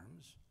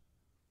arms.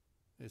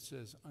 It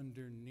says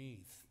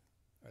underneath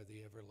are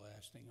the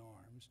everlasting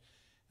arms.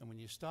 And when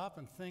you stop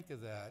and think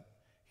of that,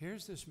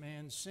 here's this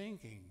man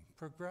sinking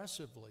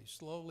progressively,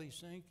 slowly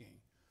sinking.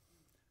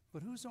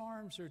 But whose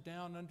arms are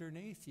down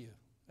underneath you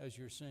as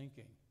you're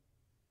sinking?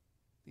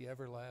 The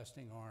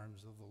everlasting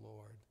arms of the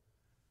Lord.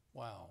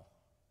 Wow.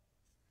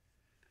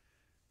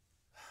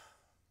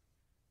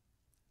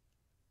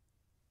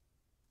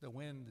 The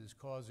wind is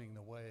causing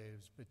the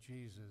waves, but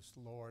Jesus,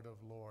 Lord of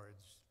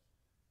Lords,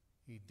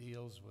 he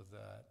deals with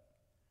that,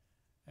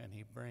 and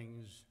he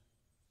brings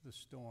the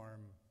storm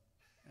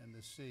and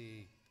the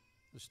sea,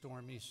 the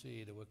stormy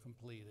sea, to a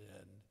complete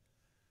end.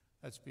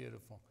 That's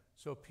beautiful.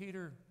 So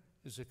Peter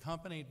is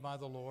accompanied by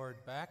the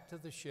Lord back to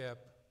the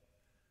ship,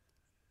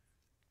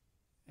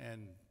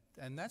 and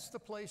that's the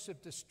place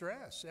of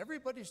distress.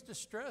 Everybody's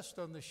distressed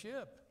on the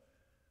ship,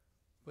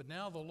 but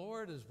now the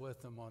Lord is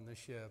with them on the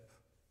ship,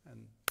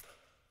 and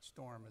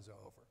storm is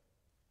over,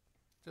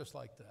 just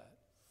like that.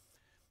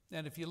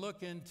 And if you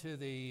look into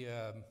the,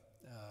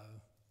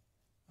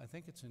 I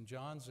think it's in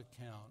John's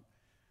account,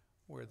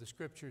 where the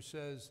scripture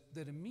says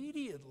that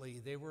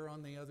immediately they were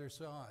on the other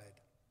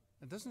side.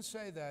 It doesn't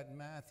say that in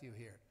Matthew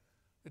here.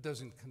 It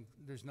doesn't.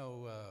 There's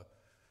no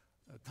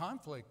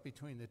conflict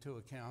between the two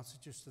accounts.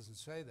 It just doesn't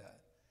say that.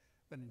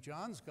 But in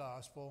John's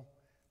gospel,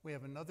 we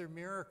have another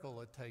miracle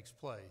that takes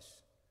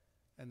place,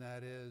 and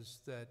that is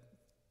that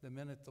the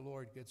minute the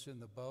Lord gets in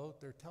the boat,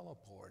 they're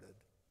teleported.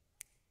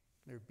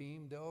 They're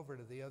beamed over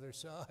to the other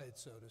side,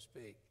 so to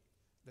speak.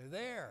 They're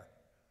there.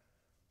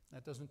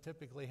 That doesn't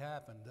typically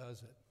happen,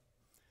 does it?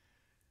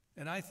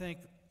 And I think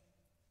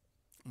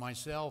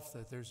myself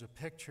that there's a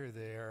picture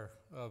there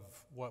of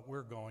what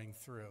we're going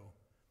through.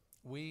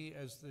 We,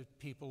 as the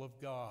people of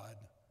God,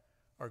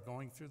 are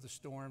going through the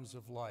storms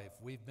of life.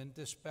 We've been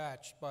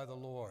dispatched by the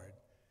Lord.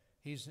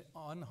 He's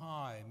on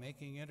high,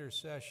 making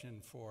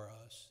intercession for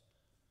us.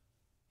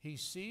 He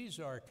sees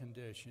our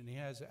condition. He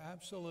has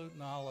absolute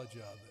knowledge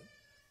of it.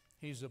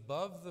 He's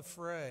above the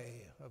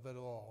fray of it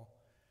all.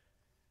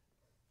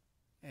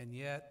 And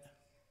yet,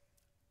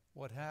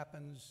 what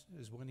happens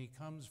is when he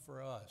comes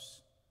for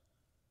us,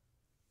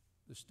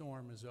 the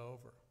storm is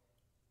over.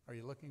 Are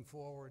you looking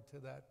forward to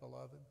that,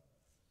 beloved?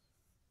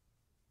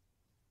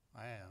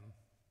 I am.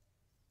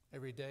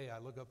 Every day I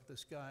look up at the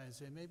sky and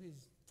say, maybe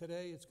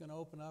today it's going to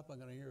open up. I'm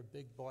going to hear a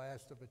big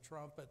blast of a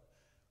trumpet.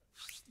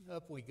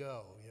 Up we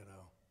go,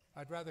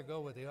 I'd rather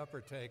go with the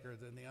uppertaker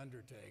than the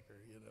undertaker,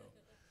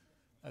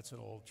 That's an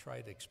old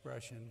trite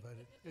expression, but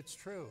it's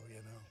true,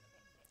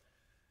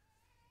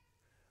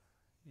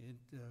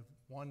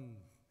 One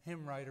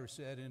hymn writer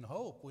said, in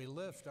hope we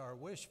lift our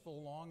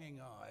wishful longing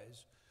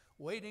eyes,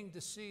 waiting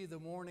to see the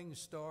morning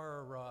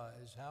star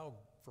arise. How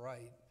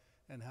bright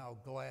and how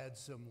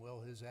gladsome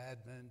will his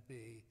advent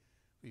be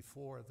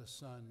before the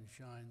sun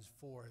shines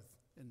forth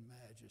in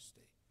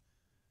majesty.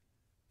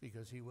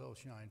 Because he will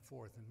shine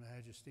forth in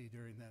majesty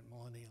during that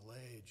millennial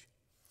age.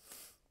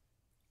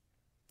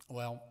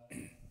 Well,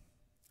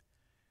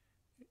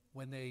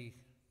 when they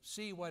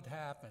see what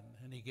happened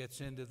and he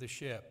gets into the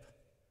ship,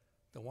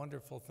 the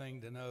wonderful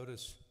thing to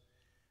notice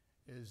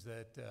is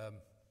that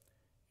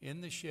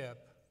in the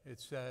ship it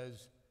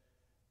says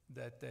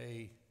that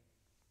they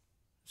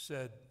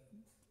said,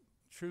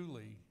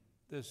 truly,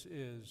 this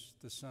is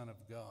the Son of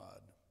God.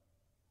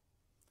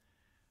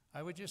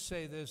 I would just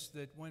say this,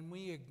 that when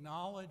we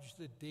acknowledge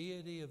the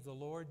deity of the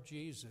Lord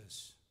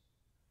Jesus,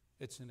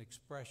 it's an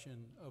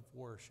expression of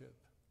worship.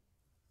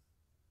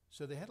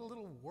 So they had a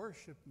little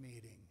worship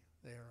meeting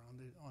there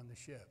on the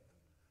ship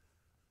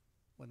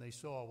when they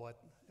saw what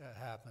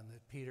happened,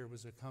 that Peter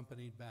was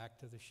accompanied back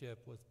to the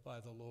ship by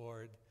the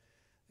Lord.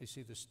 They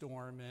see the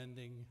storm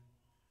ending,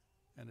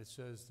 and it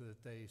says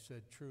that they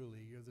said, truly,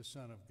 you're the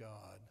Son of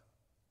God.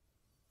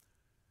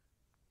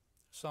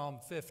 Psalm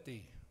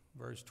 50,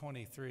 verse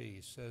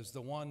 23 says,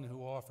 the one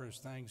who offers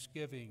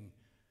thanksgiving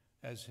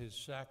as his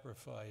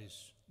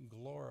sacrifice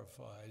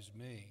glorifies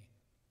me.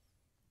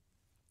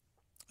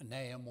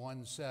 Nahum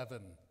 1:7,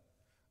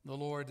 the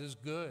Lord is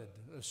good,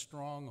 a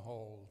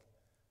stronghold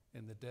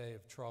in the day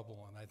of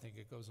trouble. And I think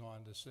it goes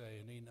on to say,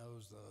 and he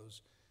knows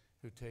those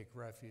who take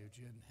refuge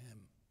in him.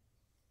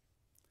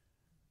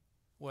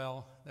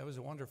 Well, that was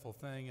a wonderful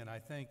thing, and I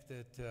think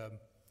that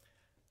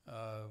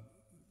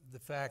the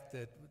fact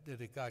that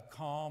it got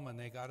calm and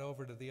they got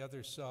over to the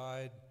other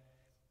side,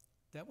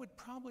 that would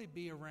probably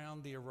be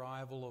around the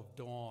arrival of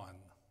dawn.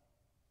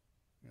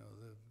 You know,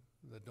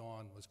 the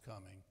dawn was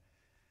coming.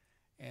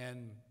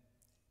 And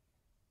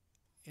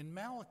in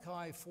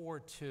Malachi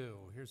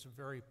 4:2, here's a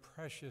very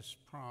precious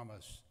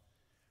promise.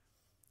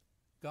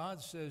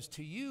 God says,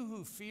 to you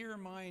who fear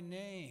my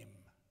name,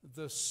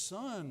 the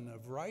Son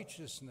of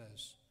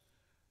Righteousness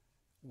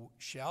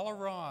shall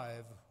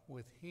arrive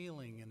with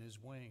healing in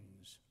his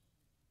wings.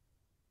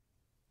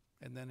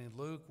 And then in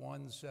Luke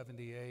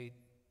 1:78,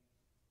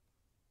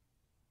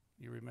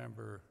 you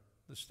remember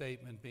the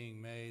statement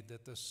being made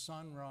that the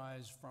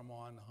sunrise from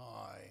on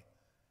high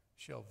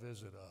shall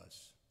visit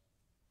us.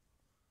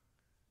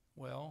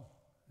 Well,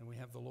 and we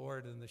have the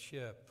Lord in the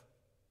ship.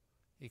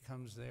 He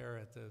comes there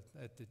at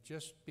the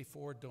just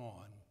before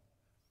dawn,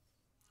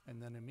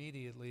 and then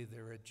immediately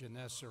they're at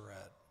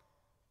Gennesaret.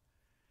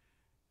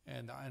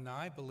 And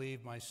I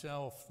believe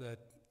myself that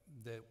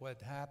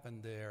what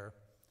happened there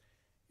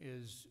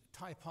is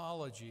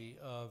typology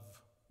of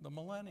the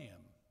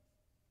millennium.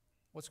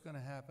 What's going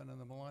to happen in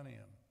the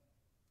millennium?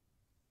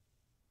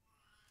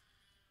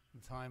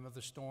 The time of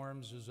the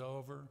storms is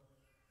over.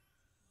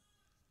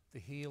 The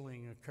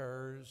healing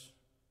occurs,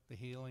 the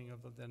healing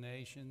of the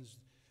nations.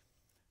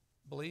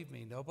 Believe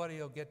me, nobody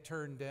will get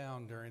turned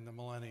down during the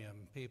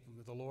millennium. People,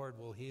 the Lord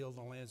will heal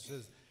the land. It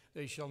says,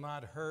 they shall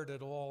not hurt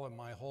at all in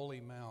my holy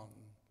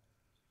mountain.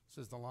 It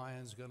says the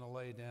lion's going to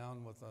lay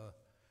down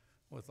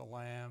with the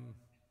lamb.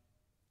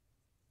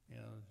 You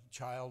know,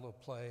 child will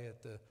play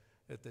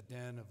at the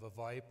den of a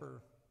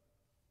viper.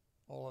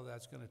 All of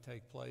that's going to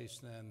take place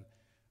then.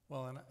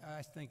 Well, and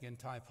I think in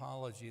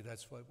typology,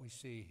 that's what we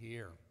see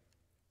here.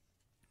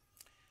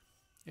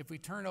 If we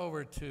turn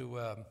over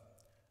to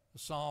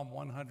Psalm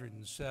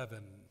 107,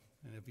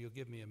 and if you'll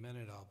give me a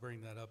minute, I'll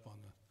bring that up on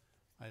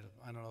the,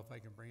 I don't know if I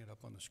can bring it up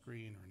on the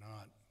screen or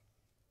not.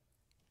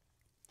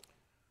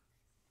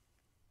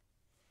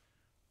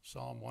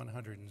 Psalm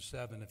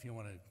 107, if you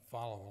want to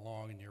follow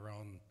along in your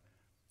own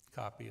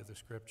copy of the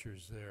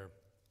scriptures there.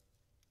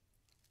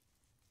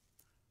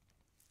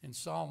 In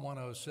Psalm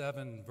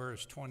 107,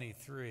 verse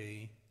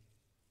 23,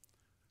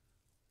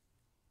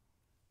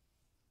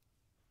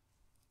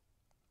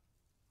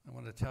 I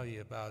want to tell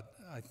you about,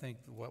 I think,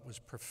 what was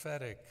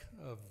prophetic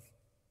of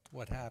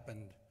what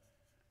happened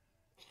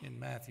in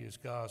Matthew's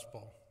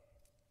gospel.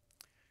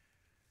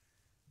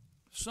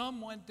 Some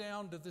went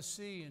down to the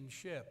sea in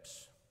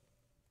ships,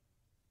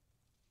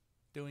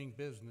 doing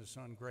business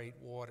on great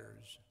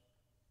waters.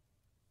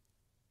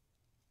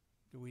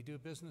 Do we do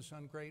business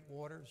on great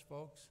waters,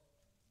 folks?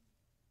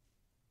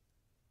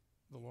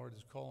 The Lord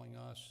is calling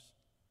us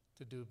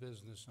to do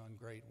business on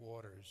great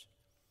waters.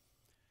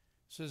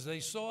 It says, they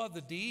saw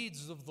the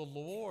deeds of the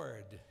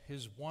Lord,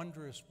 his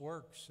wondrous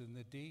works in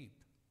the deep.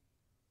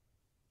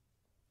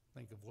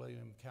 Think of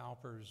William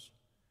Cowper's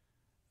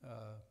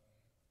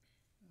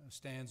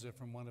stanza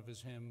from one of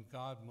his hymns,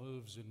 God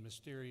moves in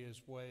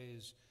mysterious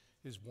ways,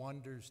 his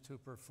wonders to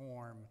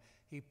perform.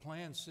 He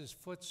plants his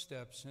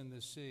footsteps in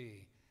the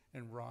sea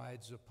and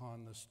rides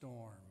upon the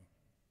storm.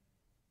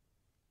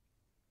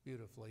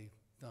 Beautifully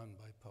done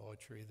by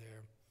poetry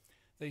there.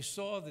 They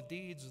saw the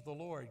deeds of the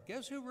Lord.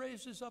 Guess who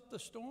raises up the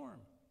storm?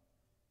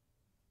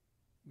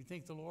 You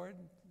think the Lord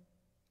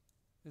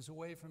is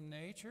away from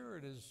nature,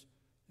 or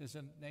is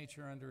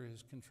nature under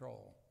his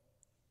control?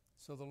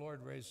 So the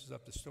Lord raises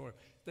up the storm.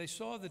 They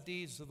saw the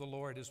deeds of the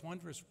Lord, his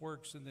wondrous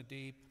works in the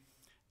deep.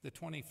 The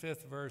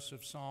 25th verse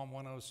of Psalm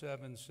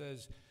 107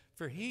 says,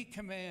 for he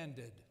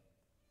commanded,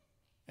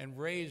 and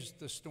raised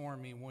the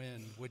stormy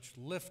wind, which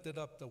lifted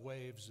up the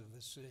waves of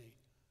the sea.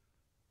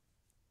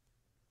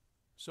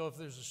 So if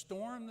there's a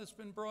storm that's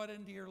been brought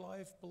into your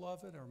life,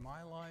 beloved, or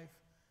my life,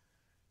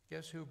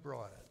 guess who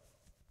brought it?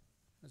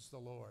 It's the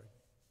Lord.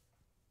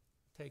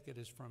 Take it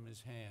as from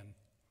his hand.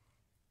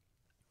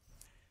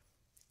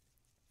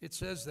 It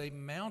says they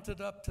mounted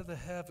up to the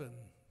heaven.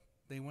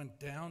 They went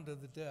down to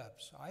the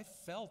depths. I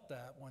felt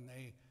that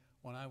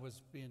when I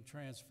was being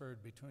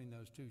transferred between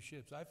those two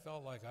ships. I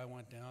felt like I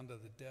went down to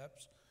the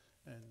depths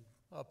and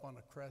up on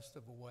a crest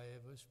of a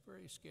wave. It was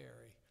pretty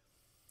scary.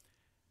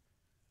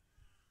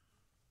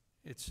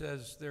 It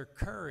says their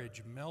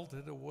courage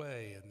melted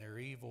away in their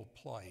evil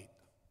plight.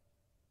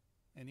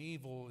 And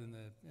evil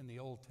in the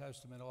Old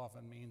Testament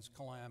often means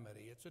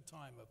calamity. It's a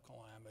time of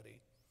calamity.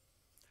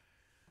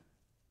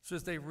 It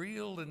says they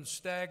reeled and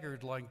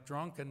staggered like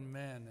drunken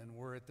men and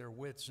were at their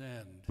wits'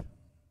 end.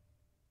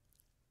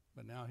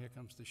 But now here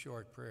comes the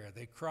short prayer.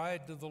 They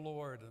cried to the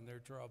Lord in their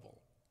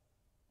trouble,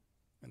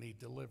 and he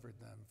delivered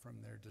them from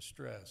their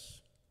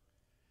distress.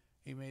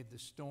 He made the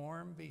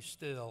storm be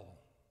still.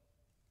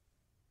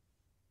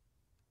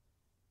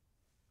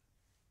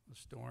 The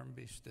storm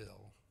be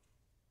still,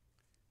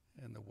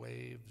 and the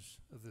waves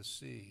of the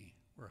sea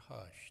were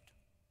hushed.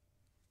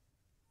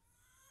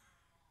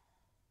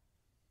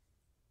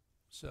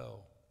 So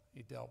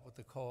he dealt with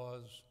the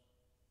cause,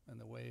 and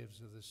the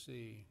waves of the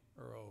sea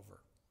are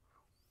over.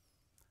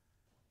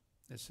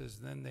 It says,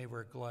 then they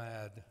were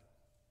glad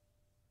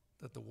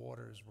that the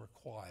waters were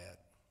quiet,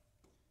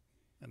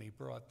 and he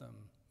brought them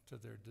to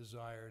their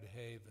desired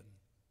haven.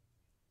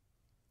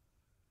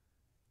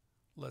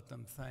 Let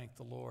them thank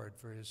the Lord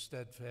for his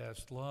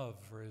steadfast love,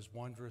 for his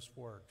wondrous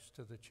works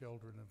to the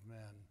children of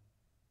men.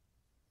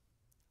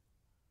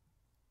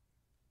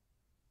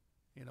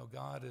 You know,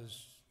 God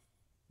has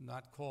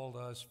not called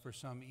us for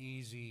some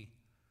easy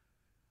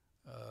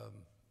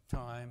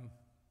time.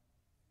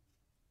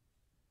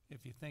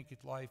 If you think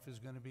life is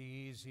going to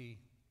be easy,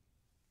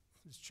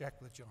 just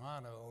check with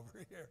Johanna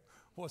over here.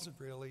 Wasn't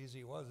real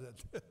easy, was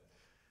it?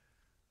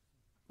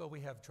 But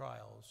we have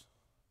trials.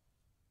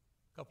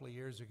 A couple of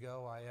years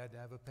ago, I had to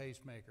have a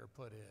pacemaker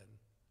put in.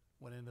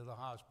 Went into the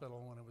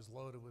hospital when it was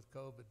loaded with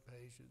COVID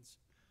patients.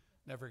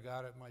 Never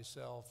got it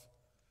myself,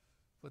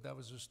 but that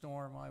was a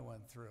storm I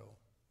went through.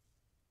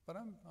 But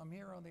I'm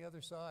here on the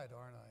other side,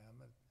 aren't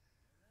I?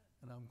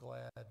 And I'm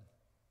glad.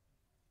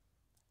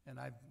 And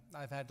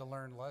I've had to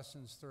learn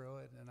lessons through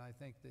it, and I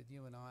think that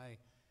you and I,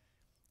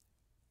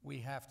 we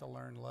have to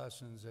learn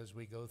lessons as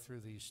we go through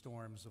these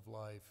storms of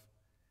life.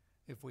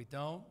 If we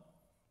don't,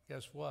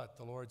 guess what?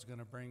 The Lord's going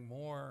to bring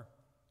more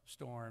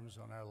storms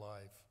on our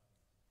life,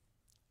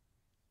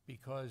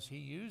 because he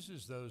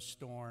uses those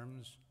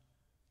storms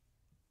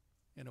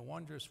in a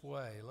wondrous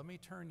way. Let me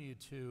turn you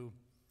to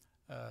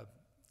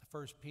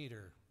 1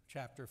 Peter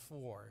chapter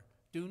 4.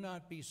 Do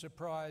not be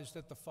surprised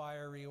at the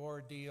fiery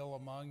ordeal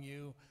among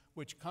you,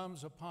 which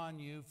comes upon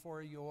you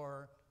for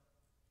your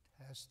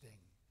testing.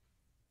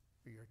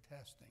 For your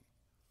testing.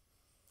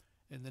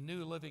 In the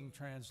New Living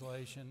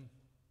Translation,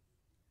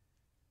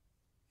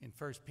 in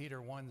 1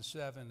 Peter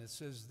 1:7, it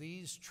says,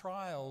 these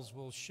trials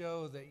will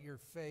show that your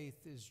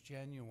faith is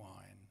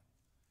genuine.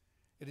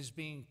 It is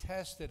being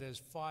tested as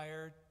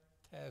fire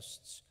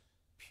tests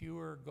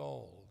pure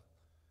gold,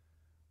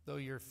 though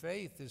your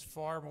faith is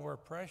far more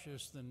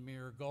precious than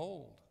mere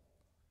gold.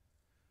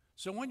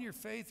 So when your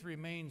faith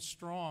remains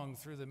strong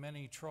through the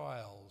many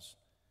trials,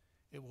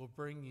 it will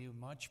bring you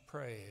much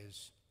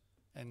praise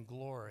and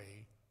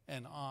glory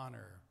and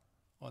honor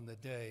on the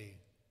day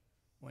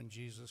when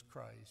Jesus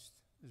Christ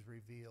is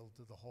revealed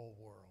to the whole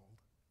world.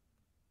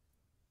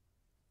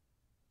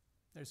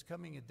 There's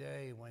coming a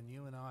day when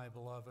you and I,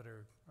 beloved,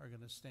 are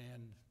going to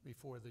stand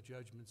before the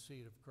judgment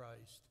seat of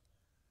Christ.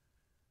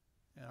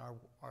 And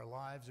our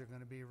lives are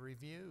going to be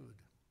reviewed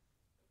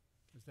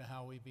as to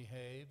how we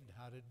behaved,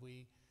 how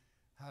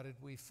did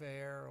we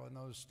fare on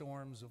those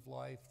storms of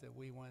life that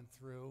we went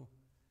through.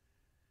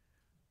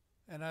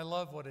 And I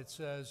love what it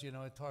says. You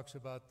know, it talks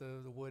about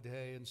the wood,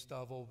 hay, and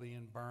stubble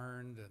being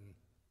burned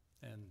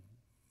and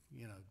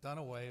done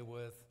away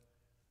with.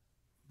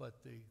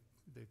 But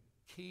the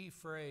key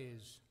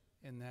phrase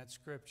in that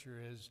scripture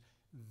is,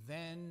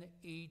 then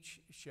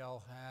each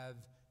shall have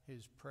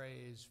his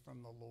praise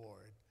from the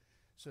Lord.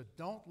 So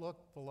don't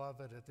look,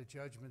 beloved, at the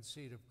judgment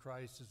seat of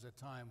Christ as a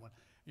time when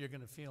you're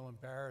going to feel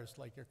embarrassed,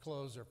 like your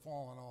clothes are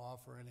falling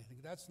off or anything.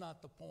 That's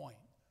not the point.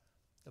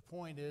 The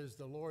point is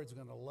the Lord's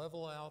going to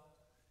level out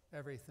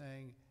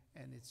everything,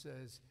 and it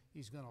says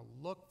he's going to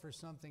look for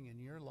something in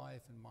your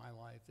life and my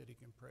life that he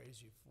can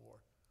praise you for.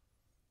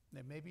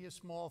 It may be a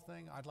small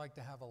thing. I'd like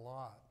to have a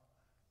lot.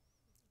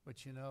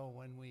 But you know,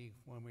 when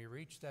we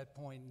reach that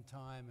point in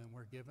time and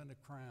we're given a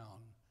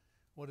crown,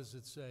 what does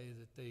it say?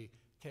 That they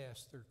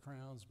cast their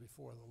crowns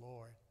before the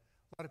Lord.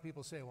 A lot of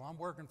people say, well, I'm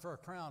working for a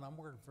crown. I'm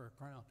working for a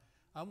crown.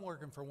 I'm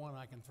working for one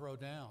I can throw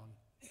down.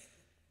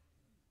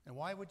 And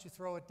why would you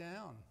throw it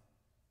down?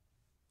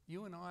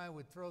 You and I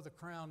would throw the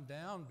crown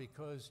down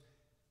because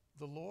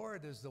the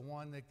Lord is the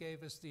one that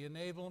gave us the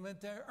enablement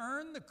to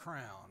earn the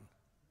crown.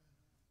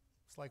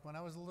 It's like when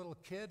I was a little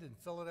kid in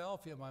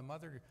Philadelphia, my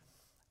mother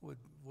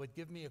would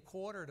give me a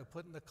quarter to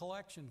put in the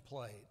collection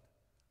plate.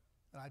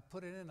 And I'd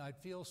put it in, I'd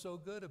feel so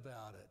good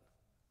about it.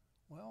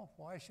 Well,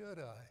 why should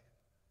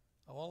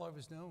I? All I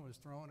was doing was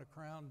throwing a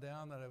crown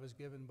down that I was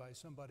given by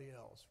somebody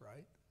else,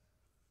 right?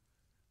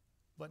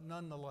 But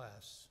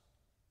nonetheless,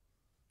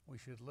 we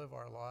should live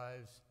our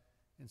lives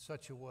in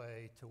such a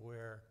way to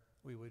where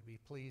we would be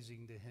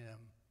pleasing to Him.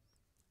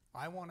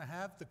 I want to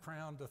have the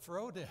crown to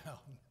throw down,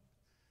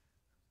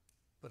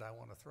 but I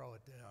want to throw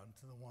it down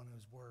to the one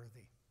who's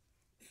worthy.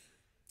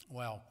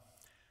 Well,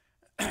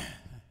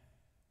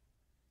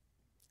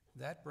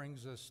 that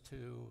brings us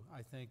to,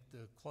 I think,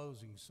 the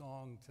closing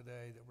song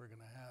today that we're going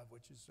to have,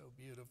 which is so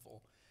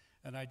beautiful.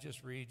 And I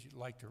just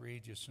like to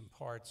read you some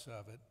parts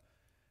of it,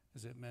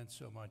 because it meant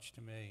so much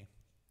to me.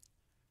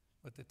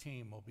 But the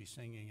team will be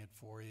singing it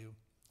for you,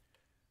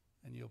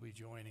 and you'll be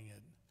joining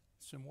it.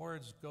 Some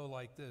words go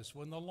like this: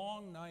 when the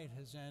long night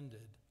has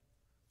ended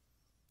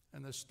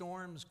and the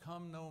storms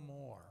come no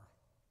more,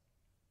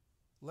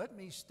 let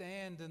me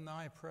stand in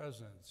thy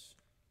presence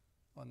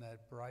on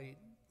that bright,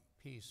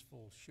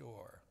 peaceful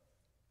shore.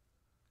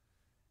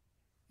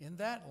 In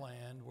that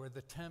land where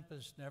the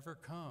tempest never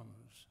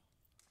comes,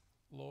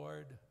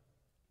 Lord,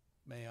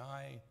 may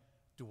I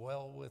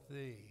dwell with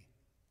thee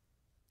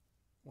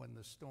when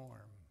the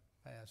storm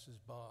passes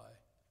by.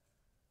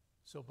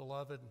 So,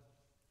 beloved,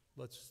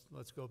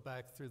 let's go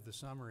back through the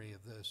summary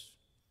of this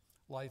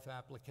life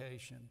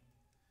application.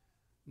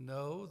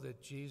 Know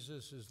that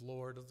Jesus is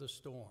Lord of the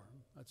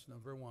storm. That's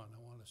number one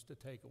I want us to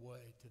take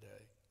away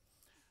today.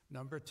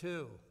 Number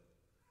two,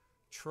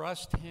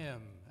 trust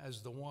Him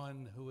as the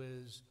one who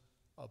is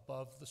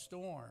above the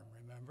storm.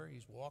 Remember,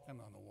 He's walking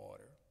on the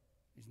water.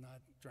 He's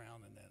not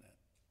drowning in it.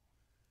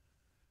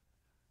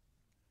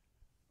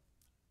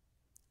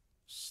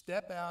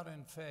 Step out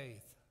in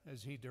faith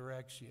as He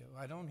directs you.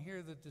 I don't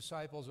hear the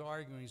disciples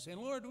arguing, saying,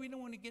 Lord, we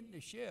don't want to get in the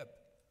ship.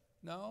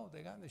 No,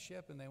 they got in the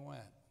ship and they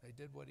went. They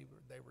did what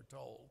they were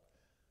told.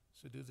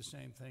 So do the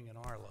same thing in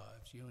our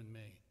lives, you and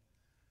me.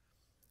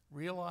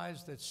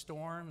 Realize that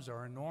storms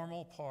are a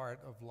normal part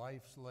of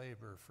life's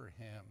labor for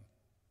Him.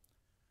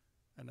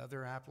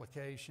 Another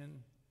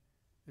application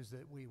is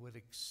that we would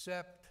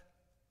accept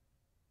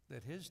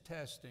that His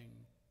testing,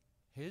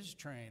 His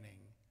training,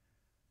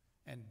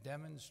 and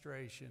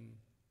demonstration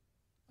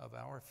of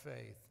our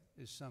faith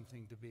is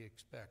something to be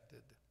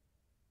expected.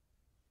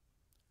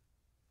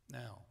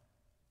 Now,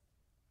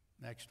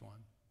 next one.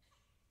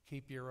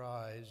 Keep your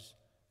eyes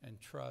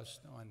and trust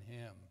on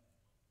Him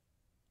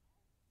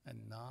and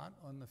not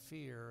on the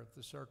fear of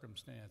the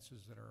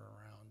circumstances that are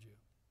around you.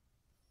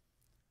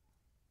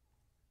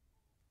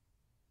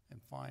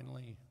 And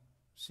finally,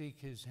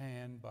 seek His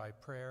hand by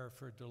prayer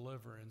for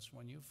deliverance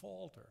when you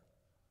falter.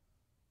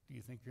 Do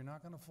you think you're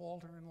not going to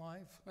falter in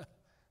life?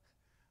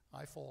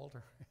 I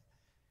falter.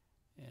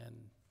 And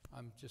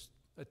I'm just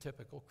a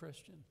typical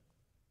Christian.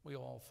 We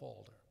all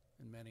falter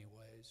in many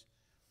ways.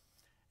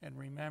 And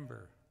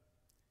remember,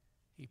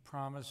 He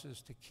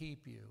promises to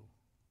keep you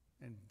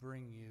and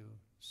bring you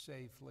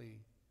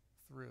safely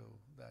through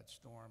that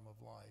storm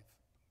of life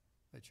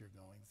that you're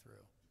going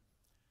through.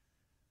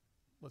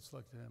 Let's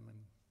look to Him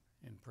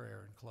in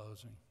prayer in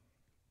closing.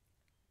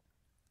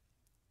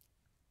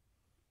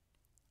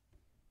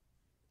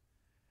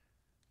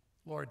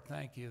 Lord,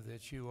 thank You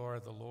that You are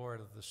the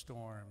Lord of the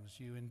storms.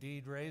 You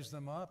indeed raise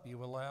them up.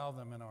 You allow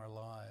them in our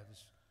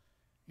lives.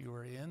 You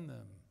are in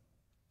them.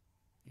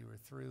 You are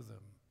through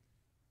them.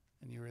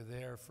 And You are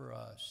there for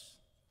us.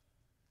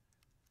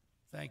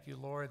 Thank You,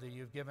 Lord, that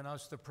You've given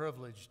us the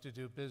privilege to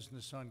do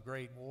business on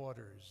great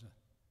waters.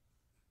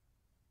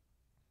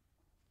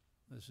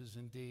 This is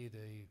indeed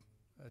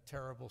a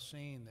terrible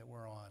scene that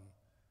we're on,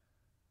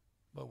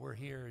 but we're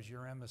here as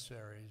Your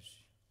emissaries.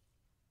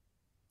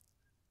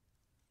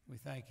 We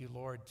thank You,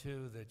 Lord,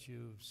 too, that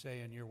You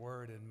say in Your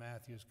word in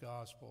Matthew's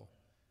gospel,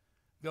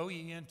 go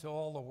ye into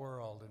all the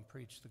world and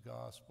preach the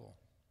gospel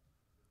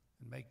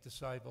and make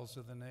disciples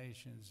of the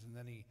nations. And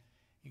then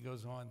he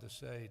goes on to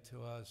say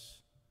to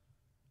us,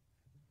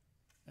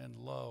 and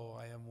lo,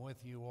 I am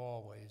with you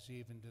always,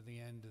 even to the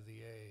end of the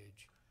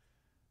age.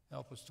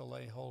 Help us to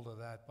lay hold of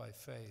that by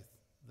faith,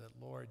 that,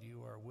 Lord,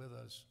 You are with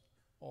us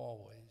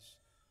always,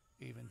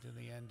 even to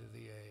the end of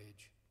the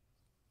age.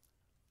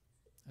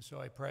 And so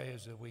I pray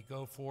as that we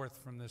go forth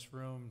from this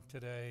room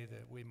today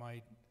that we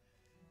might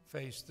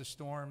face the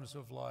storms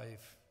of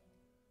life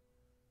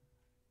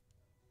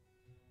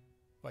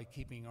by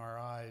keeping our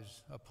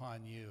eyes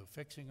upon You,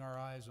 fixing our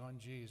eyes on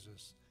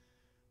Jesus,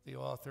 the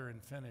author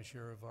and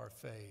finisher of our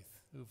faith,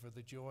 who for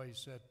the joy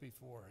set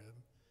before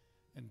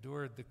Him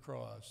endured the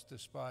cross,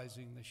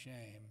 despising the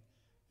shame,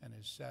 and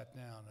is sat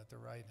down at the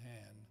right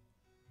hand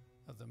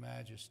of the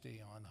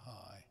Majesty on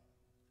high.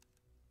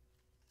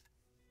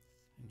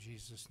 In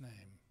Jesus'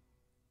 name,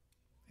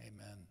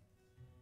 amen.